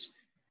it is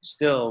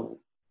still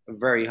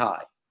very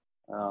high.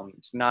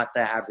 It's not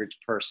the average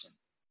person.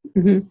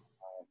 Mm-hmm.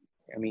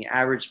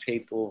 Average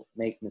people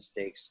make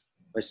mistakes,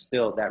 but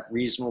still that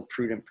reasonable,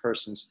 prudent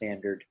person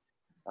standard,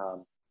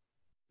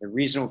 the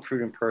reasonable,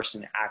 prudent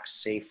person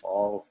acts safe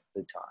all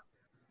the time.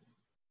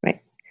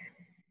 Right.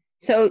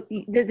 So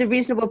the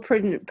reasonable,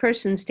 prudent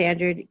person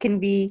standard can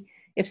be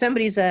if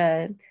somebody's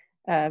a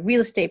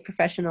real estate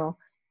professional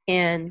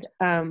and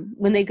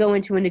when they go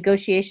into a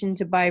negotiation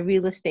to buy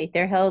real estate,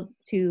 they're held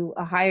to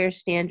a higher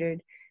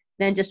standard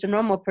than just a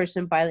normal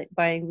person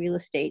buying real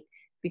estate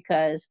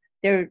because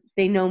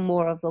they know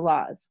more of the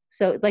laws.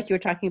 So like you were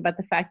talking about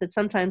the fact that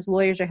sometimes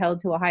lawyers are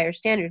held to a higher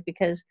standard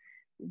because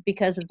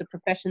of the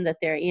profession that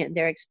they're in.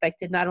 They're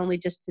expected not only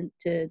just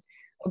to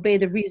obey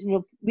the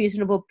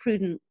reasonable,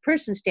 prudent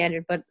person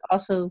standard, but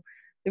also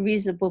the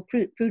reasonable,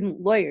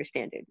 prudent lawyer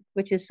standard,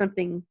 which is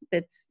something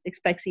that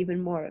expects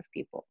even more of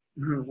people.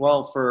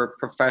 Well, for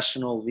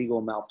professional legal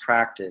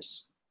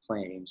malpractice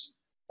claims,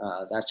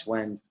 that's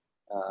when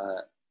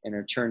an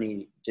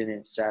attorney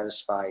didn't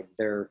satisfy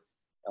their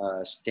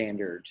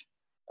standard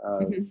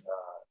of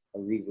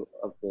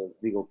the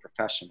legal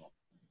professional.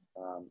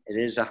 It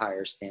is a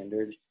higher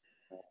standard,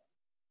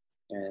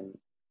 and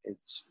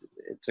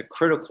it's a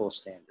critical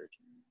standard.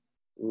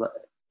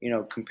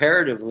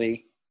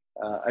 Comparatively,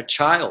 a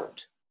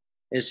child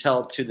is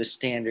held to the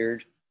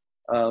standard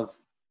of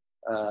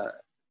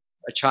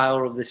a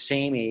child of the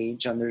same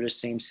age under the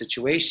same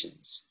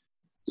situations.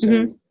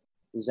 So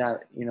does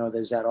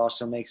that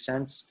also make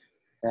sense?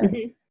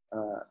 That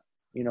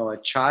a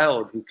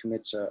child who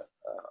commits a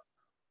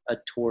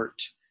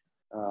tort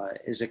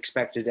is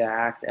expected to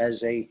act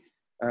as a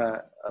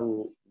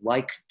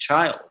like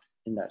child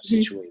in that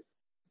situation.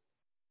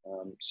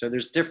 So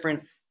there's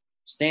different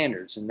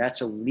standards, and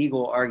that's a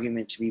legal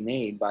argument to be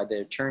made by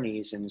the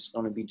attorneys, and it's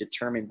going to be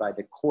determined by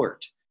the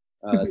court.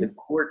 The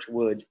court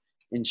would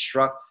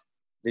instruct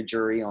the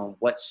jury on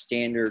what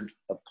standard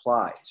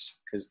applies,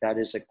 because that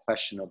is a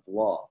question of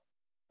law.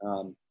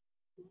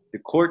 The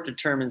court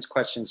determines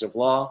questions of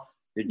law,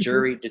 the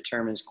jury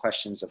determines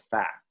questions of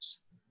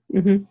facts.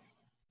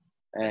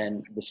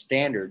 And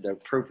the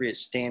appropriate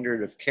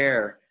standard of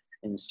care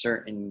in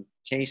certain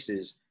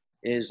cases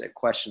is a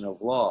question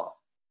of law.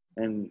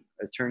 And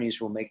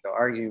attorneys will make the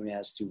argument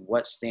as to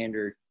what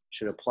standard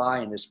should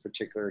apply in this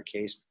particular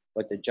case,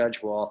 but the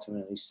judge will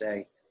ultimately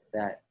say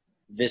that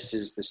this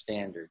is the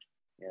standard.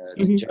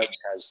 The judge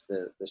has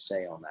the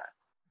say on that.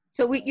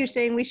 So you're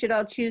saying we should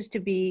all choose to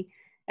be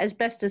as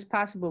best as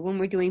possible when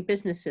we're doing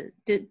business,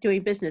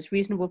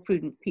 reasonable,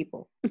 prudent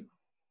people.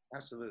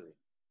 Absolutely.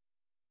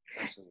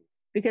 Absolutely.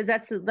 Because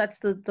that's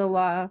the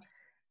law.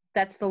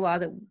 That's the law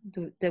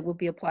that will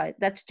be applied.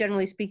 That's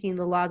generally speaking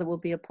the law that will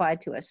be applied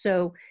to us.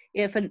 So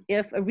if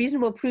a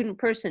reasonable, prudent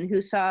person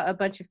who saw a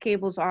bunch of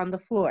cables on the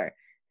floor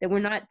that were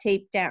not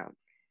taped down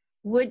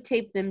would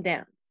tape them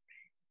down,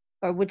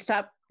 or would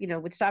stop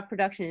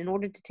production in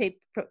order to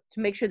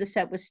make sure the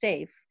set was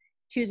safe,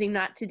 choosing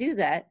not to do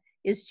that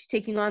is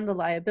taking on the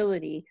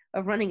liability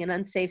of running an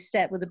unsafe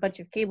set with a bunch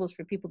of cables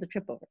for people to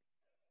trip over.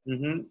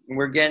 Mm-hmm.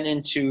 We're getting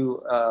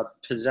into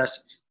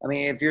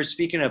if you're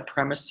speaking of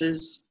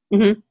premises,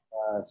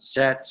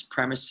 sets,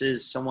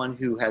 premises, someone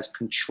who has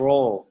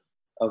control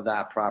of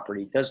that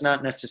property does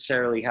not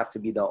necessarily have to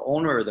be the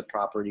owner of the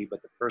property,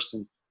 but the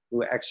person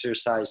who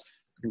exercised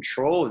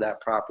control of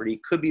that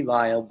property could be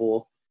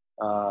liable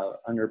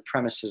under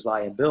premises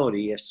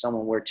liability if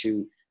someone were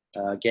to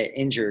get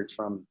injured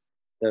from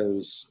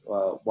those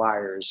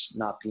wires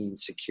not being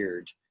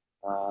secured.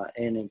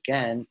 And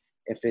again,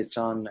 if it's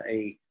on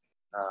a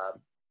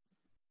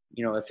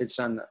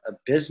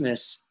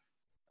business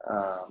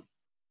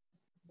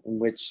in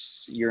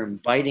which you're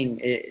inviting,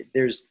 it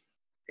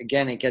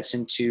gets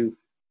into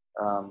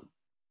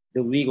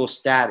the legal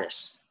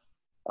status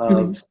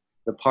of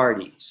the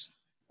parties.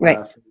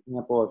 Right. For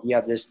example, if you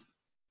have this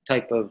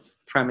type of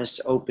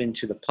premise open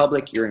to the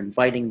public, you're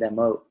inviting them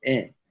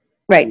in.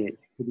 Right. It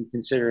could be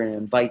considered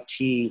an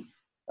invitee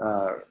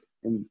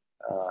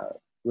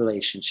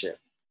relationship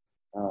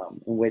in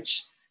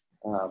which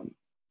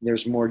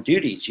there's more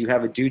duties. You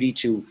have a duty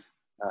to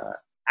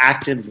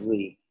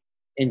actively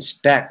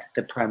inspect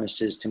the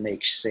premises to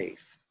make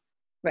safe.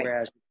 Right.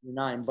 Whereas if you're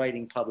not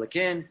inviting public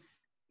in,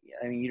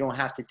 you don't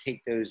have to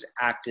take those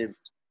active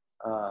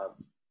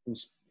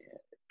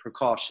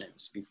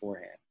precautions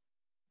beforehand.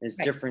 It's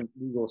right. Different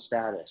legal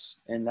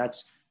status, and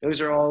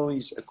those are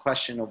always a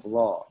question of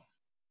law.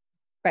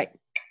 Right.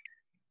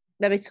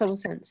 That makes total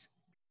sense.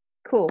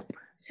 Cool.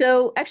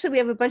 So actually, we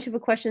have a bunch of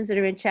questions that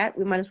are in chat.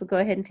 We might as well go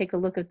ahead and take a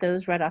look at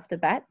those right off the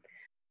bat.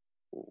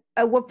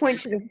 At what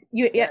point should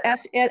you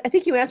ask? I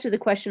think you answered the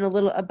question a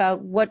little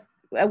about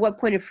at what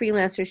point a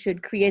freelancer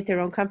should create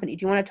their own company.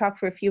 Do you want to talk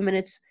for a few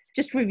minutes?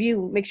 Just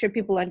review, make sure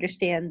people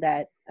understand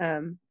that,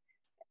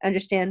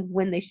 understand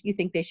when you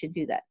think they should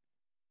do that.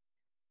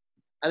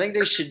 I think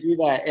they should do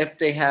that if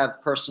they have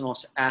personal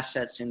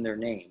assets in their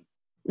name.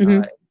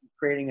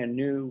 Creating a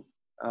new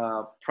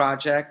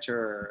project,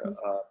 or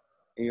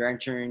you're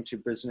entering into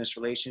business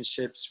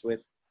relationships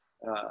with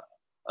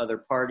other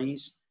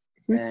parties,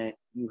 and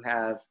you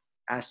have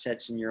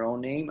assets in your own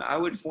name, I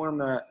would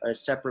form a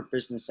separate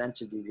business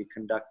entity to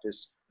conduct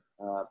this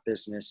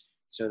business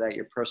so that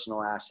your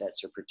personal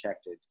assets are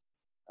protected.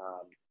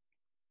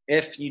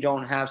 If you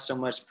don't have so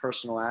much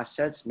personal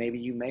assets, maybe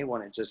you may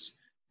want to just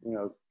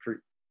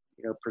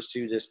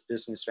pursue this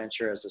business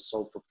venture as a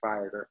sole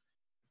proprietor.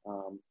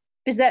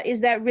 Is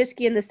that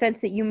risky in the sense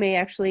that you may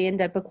actually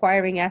end up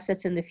acquiring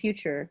assets in the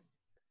future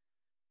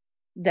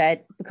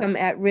that become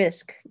at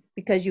risk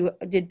because you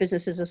did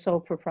business as a sole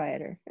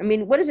proprietor? I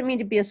mean, what does it mean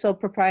to be a sole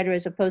proprietor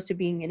as opposed to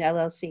being an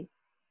LLC?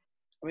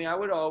 I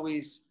would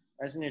always,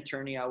 as an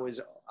attorney, I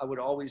would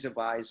always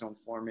advise on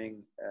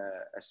forming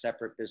a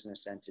separate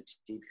business entity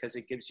because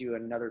it gives you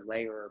another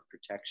layer of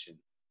protection.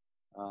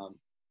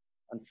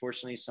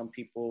 Unfortunately, some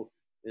people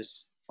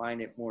just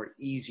find it more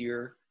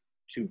easier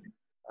to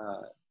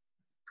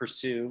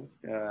pursue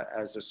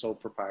as a sole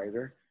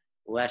proprietor,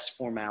 less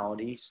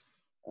formalities.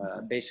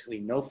 Basically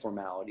no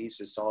formalities.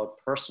 It's all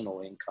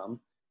personal income.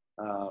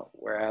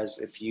 Whereas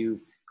if you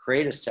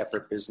create a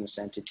separate business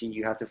entity,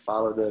 you have to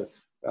follow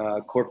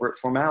the corporate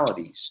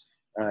formalities.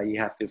 You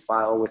have to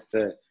file with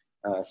the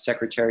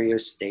Secretary of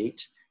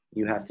State.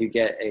 You have to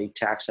get a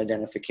tax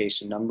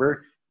identification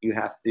number. You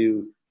have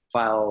to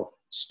file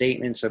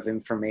statements of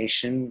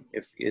information.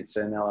 If it's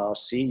an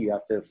LLC, you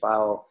have to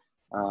file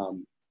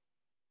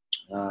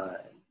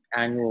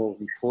annual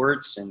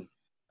reports and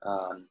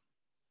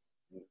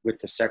with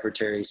the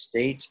Secretary of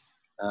State.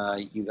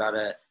 You got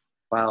to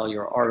file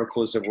your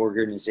articles of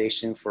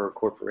organization for a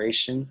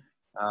corporation.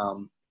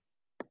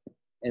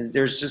 And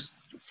there's just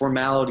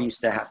formalities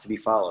that have to be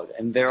followed.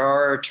 And there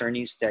are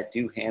attorneys that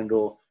do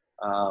handle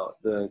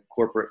the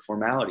corporate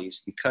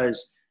formalities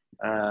because,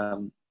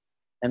 and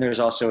there's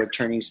also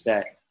attorneys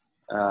that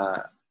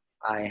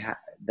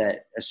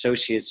that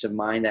associates of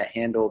mine that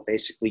handle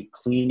basically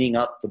cleaning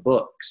up the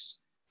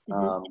books.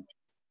 And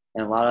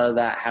a lot of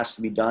that has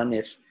to be done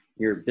if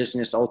your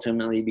business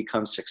ultimately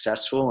becomes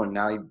successful and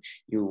now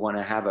you want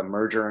to have a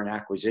merger and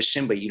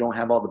acquisition, but you don't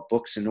have all the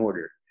books in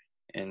order.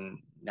 And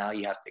now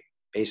you have to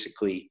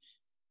basically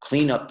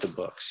clean up the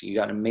books. You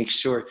got to make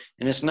sure,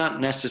 and it's not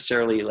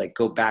necessarily like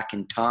go back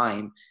in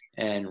time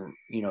and,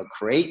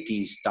 create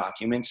these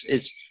documents.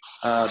 It's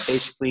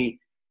basically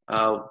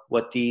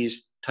what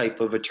these type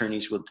of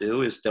attorneys will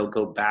do is they'll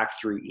go back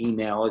through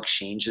email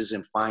exchanges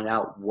and find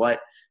out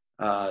what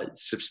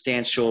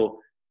substantial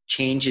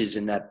changes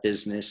in that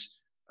business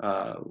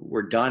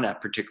were done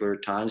at particular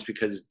times,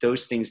 because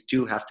those things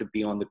do have to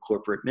be on the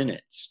corporate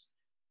minutes.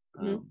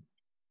 Mm-hmm.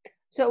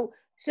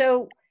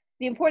 So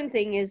the important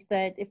thing is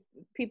that if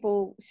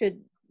people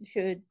should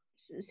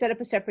set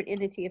up a separate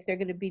entity if they're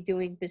going to be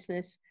doing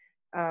business,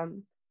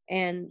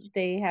 and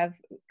they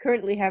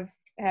currently have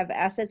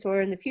assets,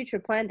 or in the future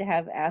plan to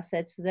have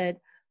assets that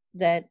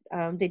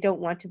they don't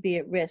want to be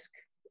at risk,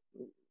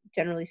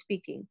 generally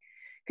speaking.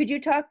 Could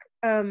you talk?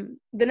 The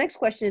next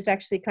question is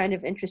actually kind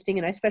of interesting,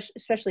 and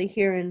especially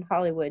here in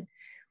Hollywood.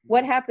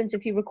 What happens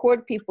if you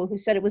record people who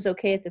said it was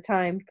okay at the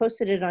time,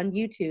 posted it on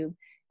YouTube,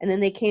 and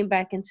then they came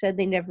back and said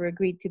they never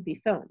agreed to be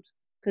filmed?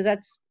 Because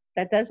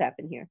that does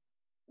happen here.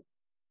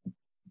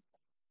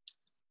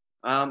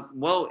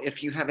 Well,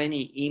 if you have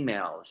any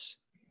emails,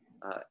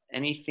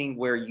 anything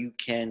where you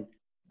can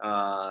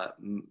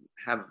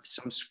have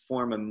some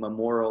form of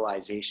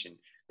memorialization,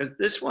 because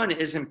this one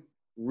isn't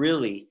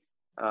really,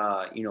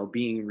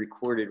 being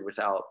recorded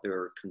without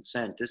their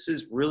consent. This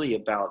is really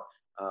about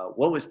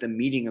what was the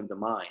meeting of the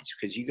minds,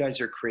 because you guys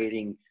are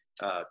creating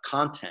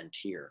content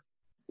here.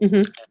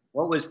 Mm-hmm.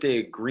 What was the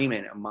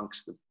agreement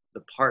amongst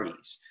the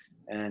parties?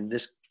 And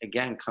this,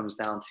 again, comes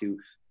down to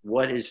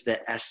what is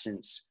the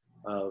essence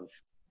of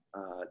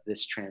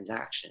this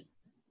transaction.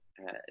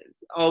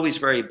 It's always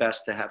very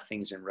best to have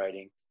things in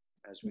writing,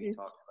 as we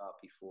Mm-hmm. talked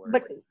about before.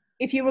 But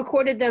if you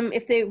recorded them,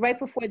 if they, right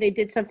before they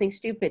did something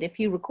stupid, if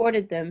you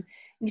recorded them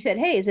and you said,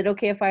 hey, is it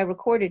okay if I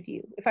record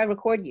you,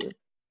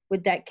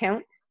 would that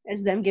count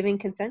as them giving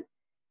consent?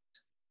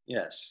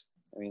 Yes.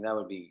 I mean, that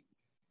would be,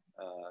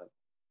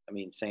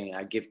 saying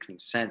I give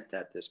consent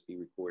that this be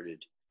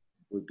recorded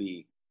would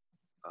be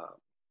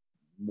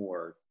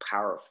more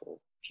powerful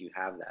if you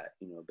have that,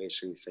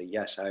 basically say,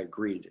 yes, I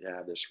agree to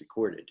have this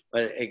recorded.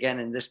 But again,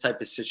 in this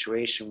type of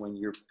situation, when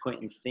you're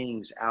putting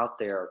things out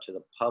there to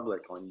the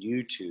public on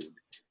YouTube,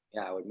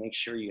 I would make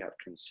sure you have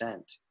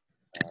consent.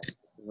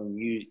 When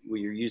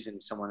you're using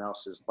someone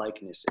else's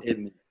likeness,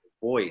 image,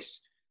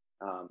 voice,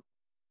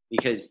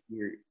 because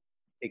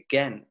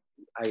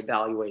I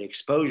evaluate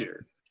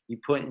exposure.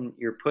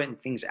 You're putting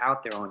things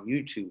out there on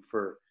YouTube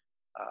for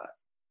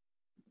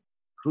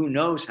who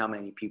knows how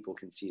many people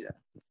can see that.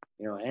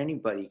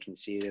 Anybody can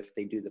see it if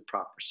they do the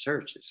proper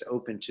search. It's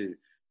open to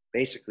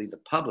basically the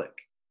public,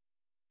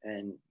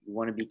 and you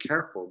want to be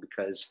careful,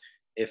 because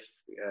if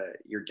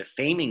you're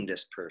defaming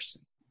this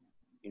person,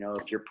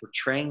 if you're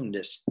portraying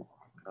this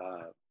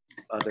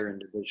other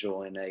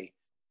individual in a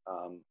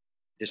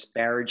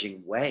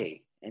disparaging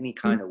way, any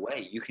kind of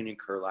way, you can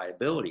incur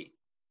liability.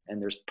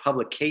 And there's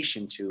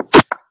publication to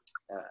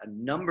a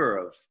number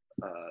of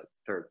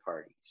third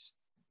parties.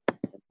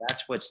 And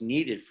that's what's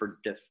needed for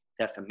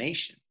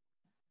defamation.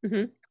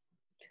 Mm-hmm.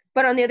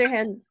 But on the other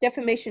hand,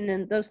 defamation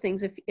and those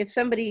things, if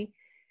somebody,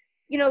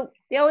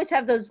 they always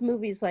have those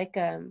movies like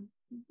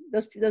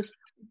those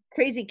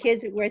crazy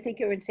kids where I think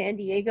they were in San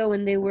Diego,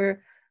 and they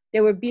were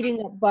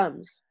beating up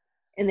bums,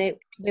 and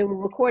they were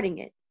recording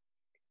it,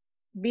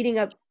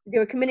 they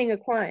were committing a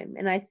crime,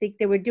 and I think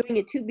they were doing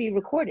it to be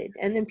recorded,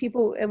 and then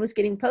it was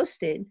getting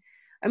posted.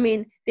 I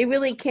mean, they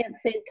really can't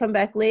come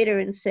back later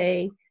and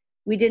say,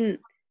 we didn't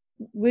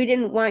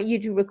want you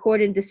to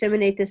record and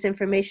disseminate this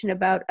information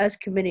about us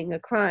committing a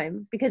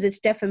crime, because it's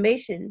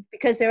defamation,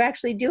 because they're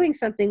actually doing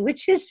something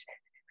which is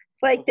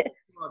like.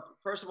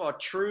 First of all,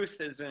 truth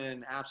is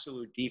an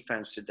absolute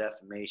defense to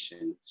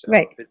defamation. So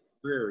right. If it's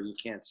true, you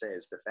can't say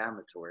it's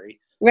defamatory.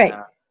 Right.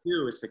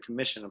 True is the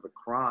commission of a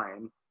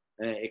crime.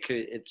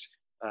 It's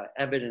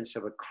evidence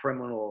of a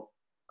criminal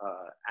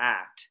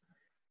act.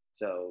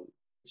 So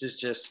this is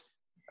just,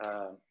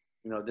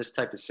 this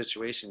type of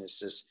situation is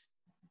just,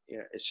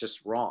 it's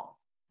just wrong.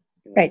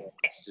 Right.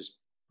 It's just,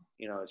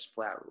 it's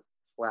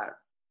flat,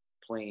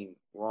 plain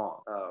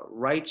wrong.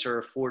 Rights are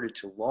afforded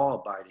to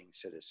law-abiding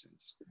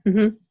citizens,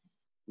 mm-hmm.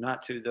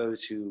 not to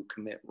those who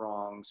commit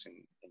wrongs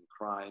and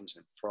crimes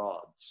and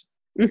frauds.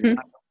 Mm-hmm. You're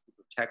not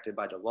protected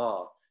by the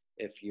law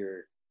if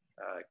you're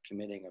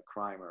committing a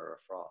crime or a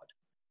fraud.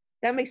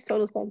 That makes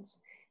total sense.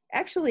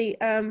 Actually,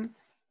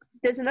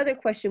 there's another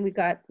question we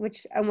got,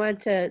 which I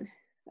wanted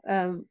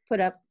to put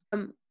up.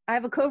 I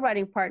have a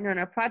co-writing partner, and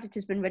our project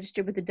has been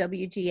registered with the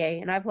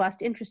WGA, and I've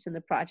lost interest in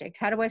the project.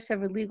 How do I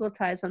sever legal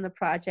ties on the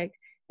project,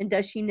 and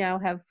does she now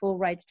have full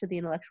rights to the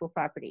intellectual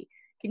property?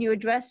 Can you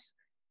address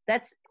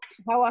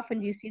how often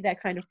do you see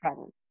that kind of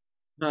problem?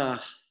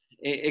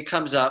 It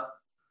comes up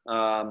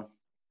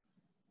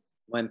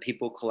when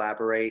people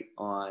collaborate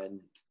on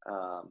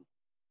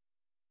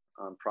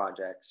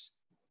projects.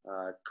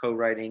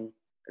 Co-writing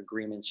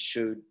agreements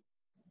should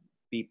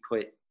be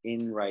put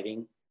in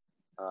writing.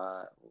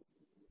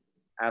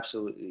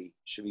 Absolutely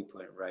should be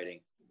put in writing.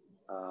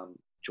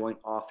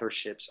 Joint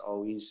authorships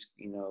always,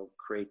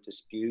 create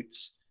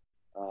disputes.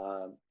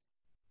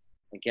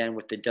 Again,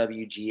 with the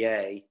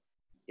WGA,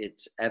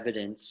 it's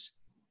evidence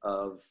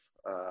of,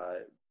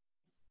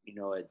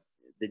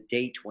 the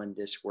date when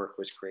this work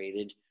was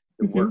created.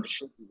 The mm-hmm. work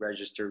should be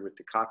registered with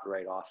the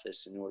Copyright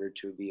Office in order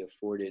to be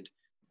afforded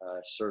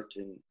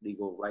certain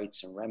legal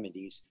rights and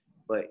remedies.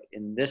 But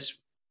in this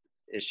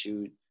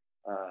issue,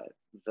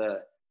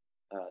 the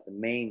the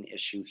main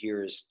issue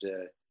here is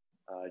the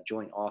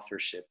joint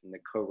authorship and the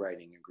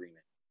co-writing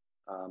agreement.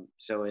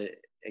 So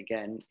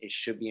again, it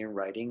should be in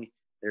writing.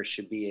 There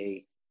should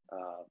be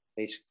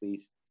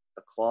basically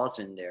a clause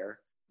in there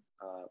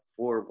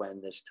for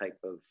when this type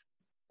of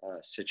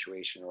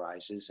situation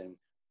arises and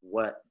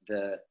what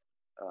the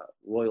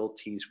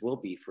royalties will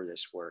be for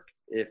this work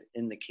if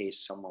in the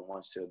case someone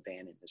wants to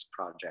abandon this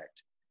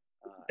project.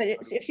 But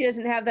if she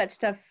doesn't have that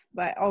stuff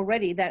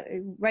already, that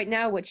right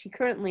now what she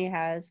currently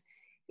has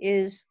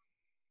is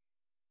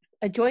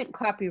a joint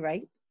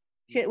copyright.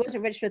 It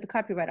wasn't registered at the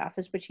Copyright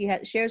Office, but she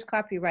shares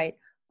copyright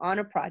on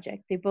a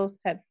project. They both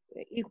have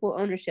equal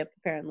ownership,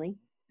 apparently.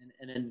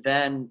 And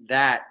then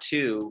that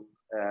too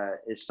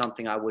is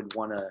something I would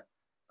want to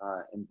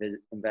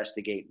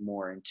investigate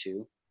more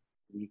into,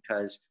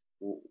 because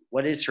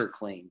what is her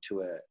claim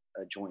to a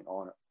joint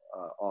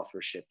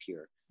authorship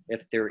here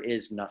if there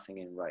is nothing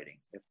in writing,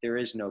 if there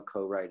is no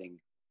co-writing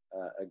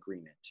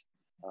agreement?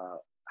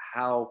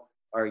 How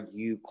are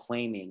you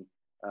claiming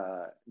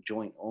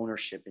joint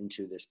ownership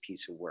into this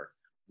piece of work?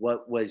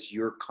 What was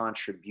your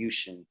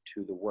contribution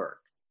to the work?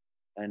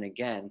 And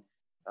again,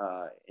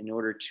 in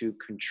order to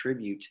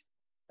contribute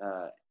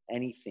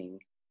anything,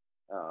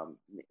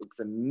 it's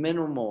a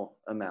minimal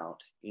amount.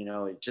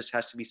 It just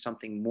has to be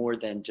something more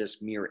than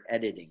just mere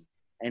editing.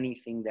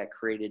 Anything that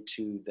created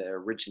to the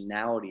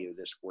originality of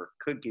this work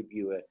could give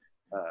you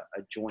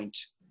a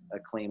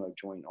claim of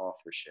joint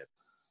authorship.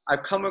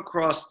 I've come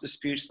across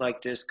disputes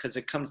like this because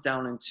it comes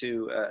down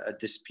into a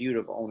dispute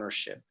of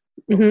ownership.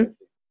 Mm-hmm.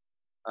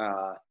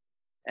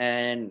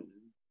 And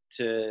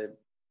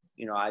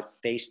I've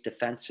faced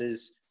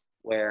defenses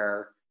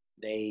where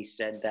they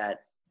said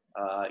that,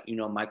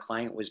 my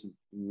client was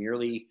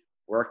merely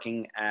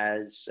working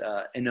as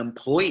an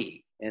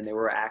employee and they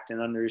were acting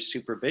under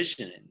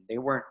supervision, and they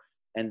weren't,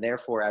 and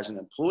therefore as an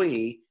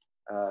employee,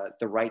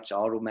 the rights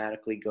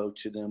automatically go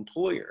to the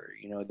employer.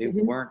 They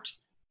Mm-hmm. weren't,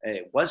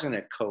 it wasn't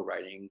a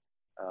co-writing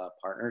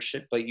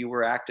partnership, but you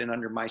were acting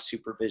under my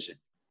supervision.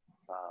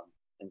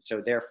 And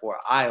so therefore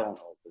I own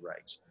all the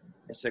rights.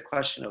 It's a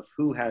question of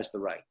who has the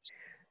rights.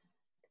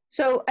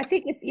 So I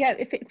think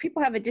if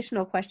people have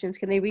additional questions,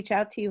 can they reach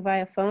out to you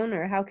via phone,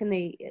 or how can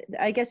they?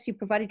 I guess you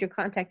provided your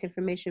contact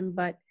information,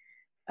 but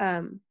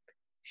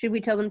should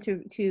we tell them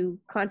to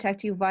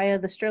contact you via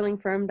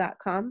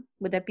thesterlingfirm.com?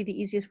 Would that be the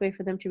easiest way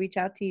for them to reach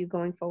out to you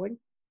going forward?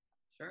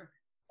 Sure.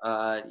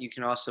 You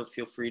can also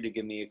feel free to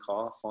give me a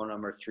call. Phone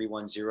number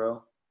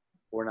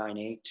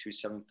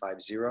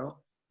 310-498-2750.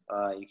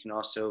 You can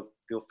also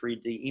feel free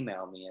to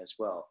email me as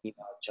well.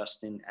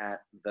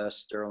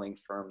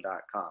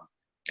 Justin@thesterlingfirm.com.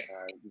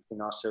 You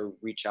can also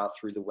reach out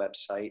through the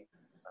website.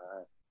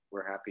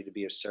 We're happy to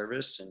be of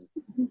service, and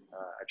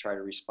I try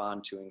to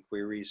respond to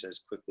inquiries as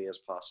quickly as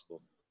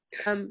possible.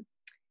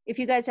 If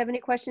you guys have any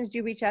questions,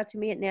 do reach out to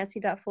me at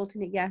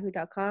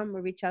nancy.fulton@yahoo.com,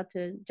 or reach out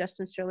to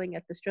Justin Sterling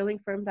at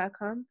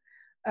thesterlingfirm.com.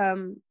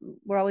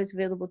 We're always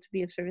available to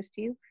be of service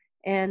to you.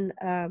 And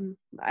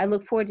I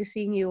look forward to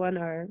seeing you on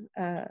our,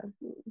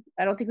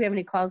 I don't think we have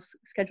any calls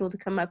scheduled to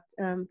come up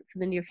for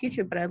the near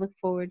future, but I look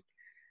forward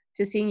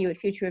to seeing you at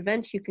future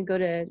events. You can go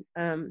to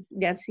the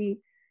Nancy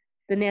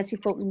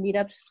Fulton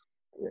Meetups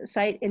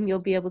site, and you'll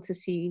be able to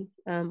see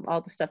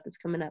all the stuff that's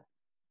coming up.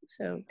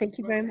 So thank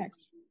you very much.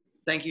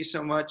 Thank you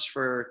so much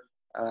for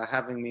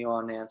having me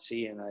on,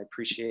 Nancy, and I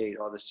appreciate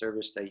all the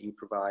service that you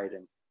provide.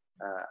 And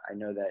I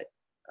know that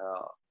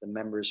the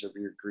members of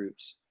your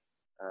groups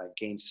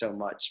gain so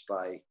much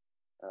by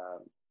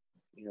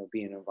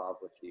being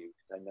involved with you,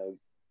 because I know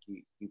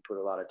you put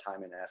a lot of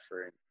time and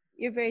effort.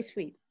 You're very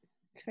sweet.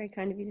 It's very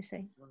kind of you to say.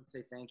 I want to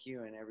say thank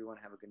you, and everyone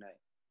have a good night.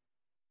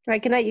 All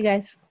right, good night, you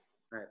guys.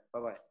 All right,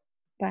 bye-bye.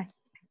 Bye.